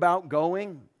 Pray about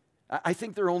going. I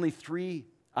think there are only 3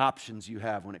 options you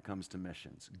have when it comes to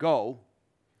missions. Go,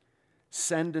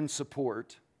 send and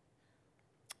support,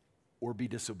 or be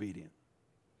disobedient.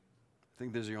 I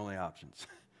think those are your only options.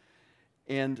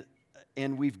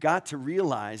 And we've got to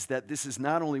realize that this is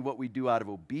not only what we do out of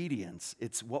obedience,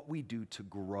 it's what we do to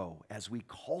grow. As we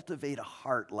cultivate a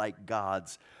heart like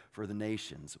God's for the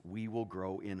nations, we will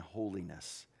grow in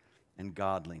holiness and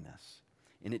godliness.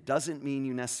 And it doesn't mean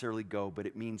you necessarily go, but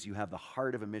it means you have the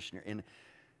heart of a missionary. And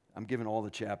I'm giving all the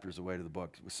chapters away to the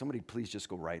book. Will somebody please just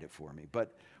go write it for me?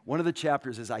 But one of the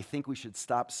chapters is I think we should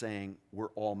stop saying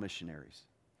we're all missionaries.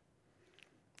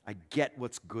 I get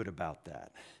what's good about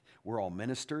that. We're all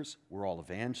ministers, we're all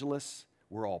evangelists,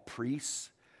 we're all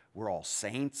priests, we're all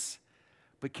saints.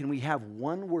 But can we have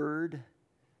one word?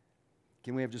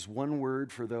 Can we have just one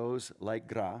word for those like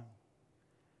Gra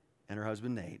and her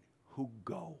husband Nate who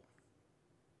go?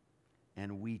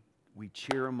 And we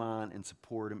cheer them on and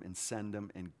support them and send them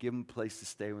and give them a place to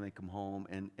stay when they come home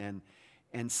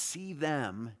and see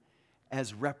them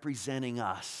as representing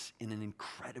us in an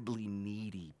incredibly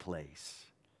needy place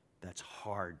that's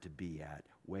hard to be at,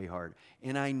 way hard.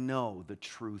 And I know the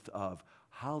truth of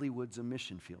Hollywood's a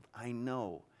mission field. I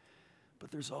know.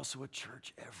 But there's also a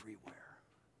church everywhere.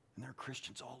 And there are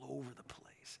Christians all over the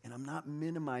place. And I'm not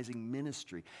minimizing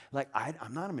ministry. Like,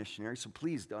 I'm not a missionary, so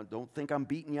please don't think I'm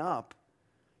beating you up.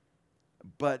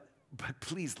 But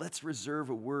please, let's reserve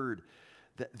a word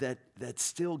that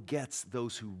still gets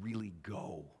those who really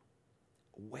go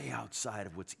way outside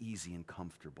of what's easy and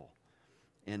comfortable.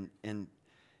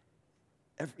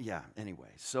 Anyway,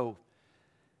 so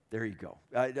there you go.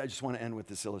 I just want to end with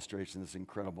this illustration, this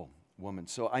incredible woman.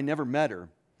 So I never met her,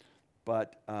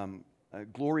 but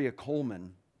Gloria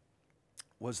Coleman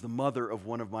was the mother of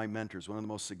one of my mentors, one of the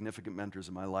most significant mentors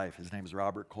in my life. His name is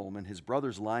Robert Coleman. His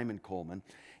brother's Lyman Coleman.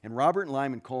 And Robert and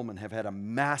Lyman Coleman have had a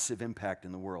massive impact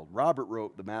in the world. Robert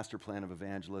wrote the Master Plan of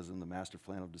Evangelism, the Master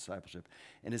Plan of Discipleship,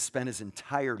 and has spent his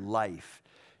entire life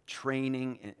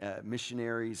training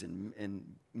missionaries and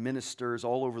ministers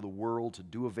all over the world to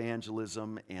do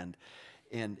evangelism. And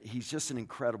he's just an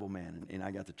incredible man. And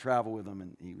I got to travel with him,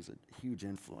 and he was a huge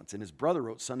influence. And his brother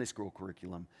wrote Sunday school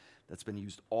curriculum that's been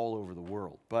used all over the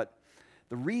world. But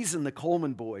the reason the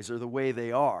Coleman boys are the way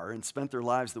they are and spent their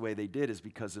lives the way they did is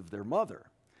because of their mother.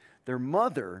 Their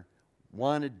mother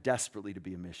wanted desperately to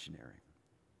be a missionary.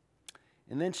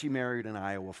 And then she married an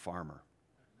Iowa farmer.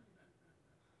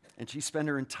 And she spent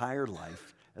her entire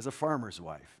life as a farmer's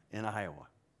wife in Iowa.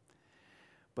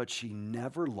 But she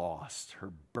never lost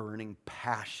her burning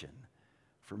passion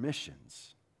for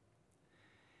missions.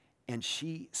 And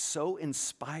she so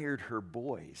inspired her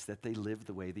boys that they lived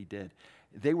the way they did.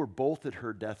 They were both at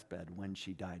her deathbed when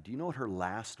she died. Do you know what her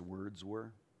last words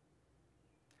were?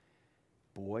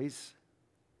 Boys,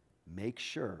 make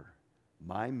sure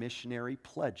my missionary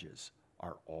pledges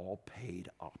are all paid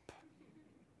up.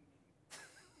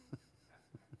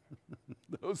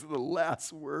 Those are the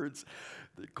last words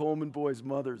that Coleman boys'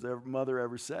 mother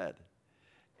ever said.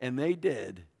 And they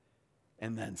did,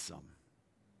 and then some.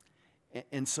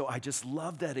 And so I just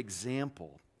love that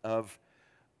example of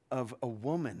a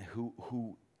woman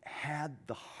who had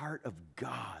the heart of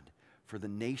God for the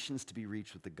nations to be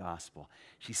reached with the gospel.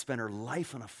 She spent her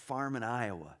life on a farm in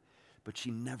Iowa, but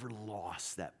she never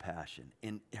lost that passion.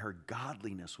 And her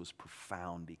godliness was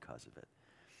profound because of it.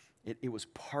 It was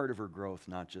part of her growth,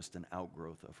 not just an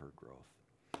outgrowth of her growth.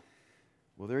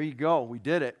 Well, there you go. We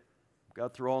did it.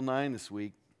 Got through all 9 this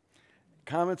week.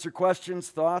 Comments or questions,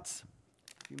 thoughts?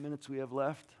 A few minutes we have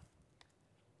left.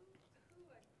 Who you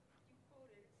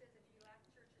quoted, it says if you lack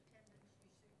church attendance, you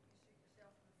shoot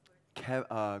yourself in the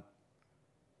foot.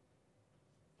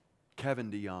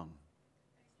 Kevin DeYoung. Can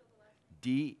you spell the last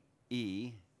name?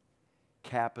 D-E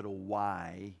capital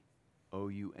Y-O-U-N-G.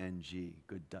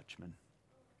 Good Dutchman.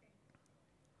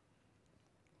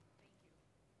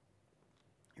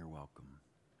 You're welcome.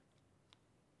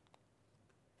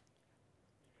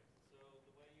 So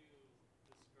the way you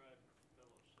describe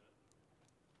fellowship,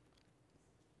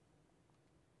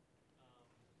 I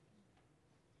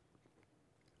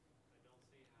don't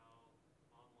see how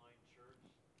online church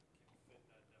can fit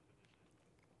that definition.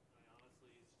 I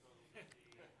honestly struggle to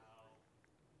see how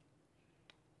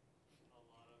a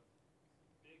lot of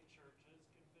big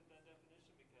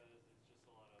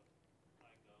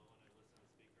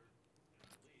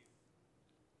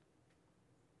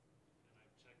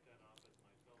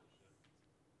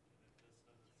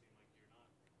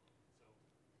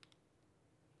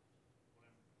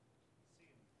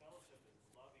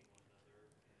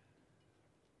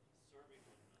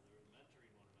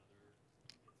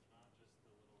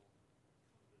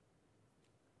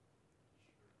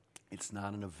It's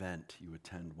not an event you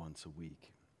attend once a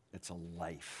week. It's a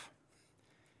life.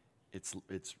 It's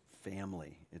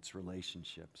family. It's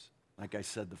relationships. Like I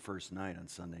said the first night on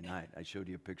Sunday night, I showed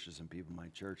you pictures of some people in my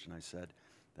church, and I said,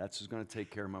 that's who's going to take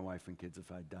care of my wife and kids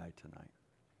if I die tonight.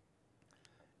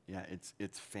 Yeah,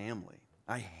 it's family.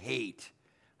 I hate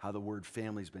how the word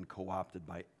family's been co-opted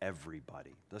by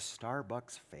everybody. The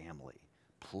Starbucks family,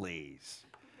 please.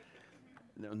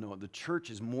 No, the church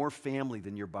is more family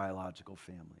than your biological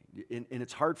family. And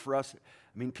it's hard for us.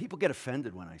 I mean, people get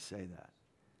offended when I say that.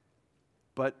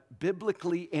 But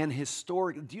biblically and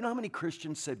historically, do you know how many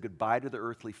Christians said goodbye to their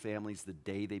earthly families the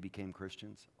day they became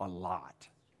Christians? A lot.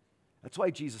 That's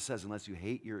why Jesus says, unless you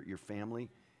hate your family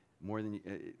more than,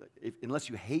 unless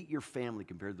you hate your family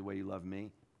compared to the way you love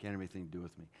me, can't have anything to do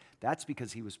with me. That's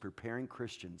because he was preparing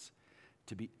Christians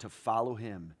to follow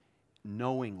him,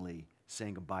 knowingly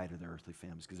saying goodbye to their earthly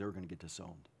families because they were going to get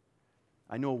disowned.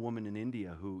 I know a woman in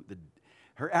India who,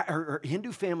 her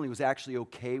Hindu family was actually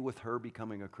okay with her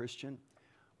becoming a Christian,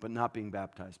 but not being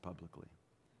baptized publicly.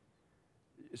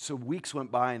 So weeks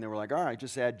went by and they were like, all right,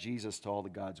 just add Jesus to all the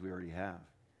gods we already have.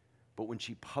 But when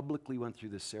she publicly went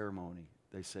through this ceremony,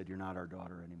 they said, you're not our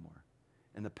daughter anymore.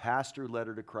 And the pastor led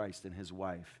her to Christ, and his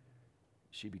wife,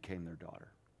 she became their daughter.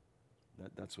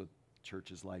 That's what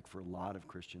church is like for a lot of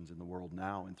Christians in the world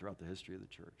now and throughout the history of the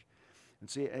church. And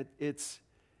see, it's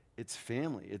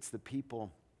family. It's the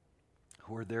people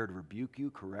who are there to rebuke you,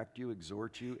 correct you,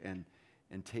 exhort you, and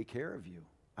take care of you.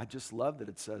 I just love that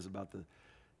it says about the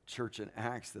church in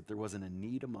Acts that there wasn't a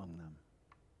need among them.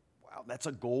 Wow, that's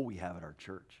a goal we have at our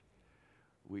church.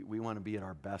 We want to be at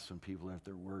our best when people are at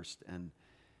their worst, and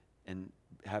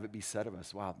have it be said of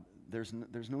us, wow, there's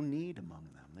no need among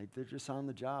them. They're just on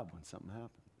the job when something happens.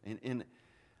 And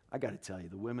I got to tell you,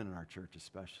 the women in our church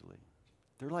especially,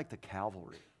 they're like the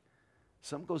cavalry.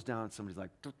 Something goes down, somebody's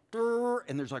like,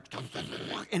 and there's like,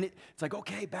 and it's like,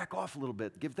 okay, back off a little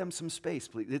bit. Give them some space,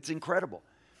 please. It's incredible.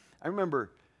 I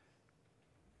remember,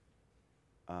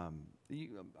 a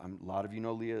lot of you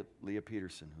know Leah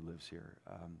Peterson, who lives here.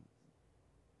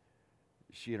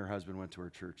 She and her husband went to our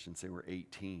church since they were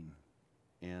 18.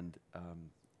 And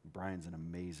Brian's an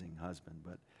amazing husband.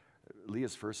 But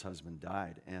Leah's first husband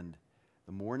died. And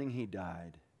the morning he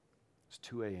died, it was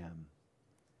 2 a.m.,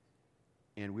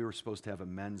 and we were supposed to have a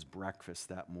men's breakfast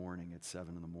that morning at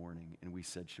 7 in the morning. And we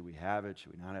said, should we have it?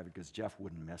 Should we not have it? Because Jeff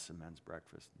wouldn't miss a men's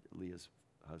breakfast, Leah's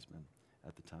husband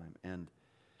at the time. And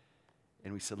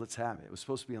we said, let's have it. It was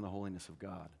supposed to be on the holiness of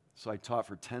God. So I taught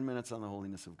for 10 minutes on the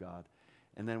holiness of God.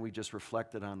 And then we just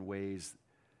reflected on ways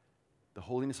the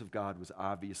holiness of God was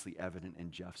obviously evident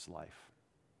in Jeff's life.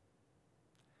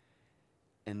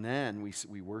 And then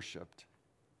we worshiped.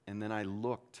 And then I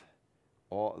looked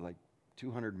all like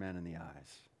 200 men in the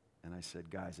eyes. And I said,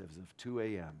 guys, as of 2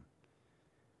 a.m.,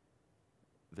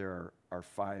 there are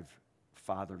 5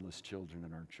 fatherless children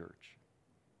in our church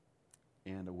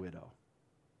and a widow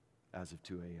as of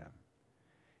 2 a.m.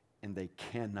 And they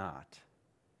cannot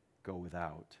go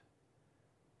without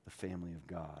the family of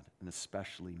God, and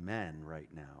especially men right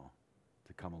now,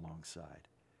 to come alongside.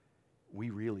 We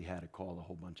really had to call a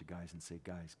whole bunch of guys and say,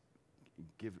 guys,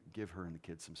 give her and the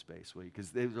kids some space, will you?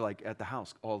 Because they were like at the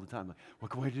house all the time, like,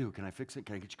 what can I do? Can I fix it?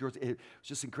 Can I get you girls? It was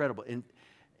just incredible.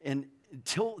 And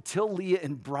till Leah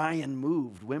and Brian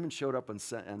moved, women showed up on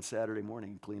Saturday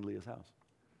morning and cleaned Leah's house.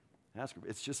 Ask her.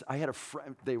 It's just, I had a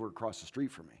friend, they were across the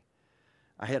street from me.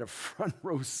 I had a front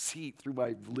row seat through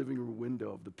my living room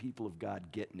window of the people of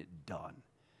God getting it done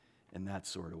in that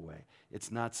sort of way.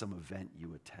 It's not some event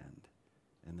you attend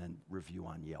and then review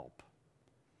on Yelp.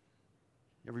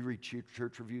 You ever read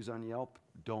church reviews on Yelp?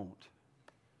 Don't.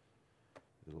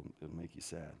 It'll make you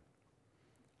sad.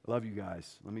 I love you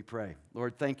guys. Let me pray.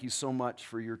 Lord, thank you so much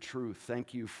for your truth.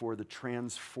 Thank you for the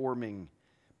transforming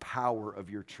power of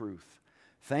your truth.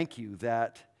 Thank you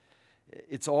that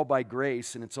it's all by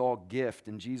grace and it's all gift,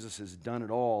 and Jesus has done it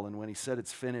all. And when he said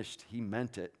it's finished, he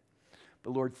meant it.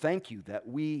 But Lord, thank you that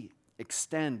we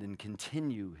extend and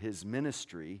continue his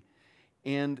ministry,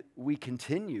 and we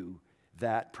continue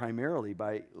that primarily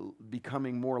by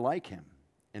becoming more like him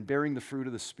and bearing the fruit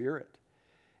of the Spirit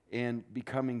and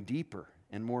becoming deeper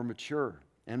and more mature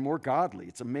and more godly.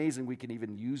 It's amazing we can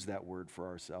even use that word for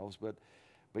ourselves, but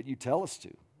you tell us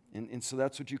to. And so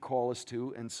that's what you call us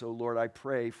to. And so, Lord, I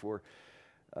pray for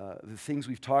the things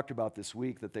we've talked about this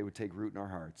week, that they would take root in our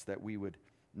hearts, that we would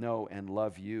know and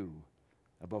love you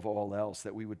above all else,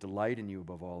 that we would delight in you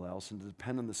above all else, and to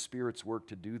depend on the Spirit's work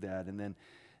to do that, and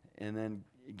then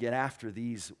get after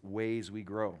these ways we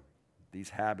grow, these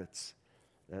habits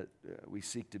that we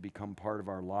seek to become part of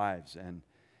our lives and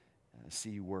see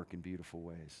you work in beautiful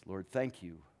ways. Lord, thank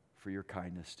you for your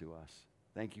kindness to us.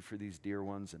 Thank you for these dear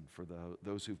ones and for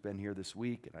those who've been here this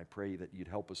week. And I pray that you'd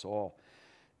help us all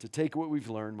to take what we've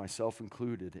learned, myself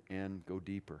included, and go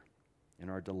deeper in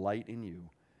our delight in you.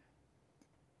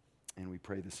 And we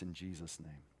pray this in Jesus'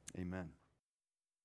 name. Amen.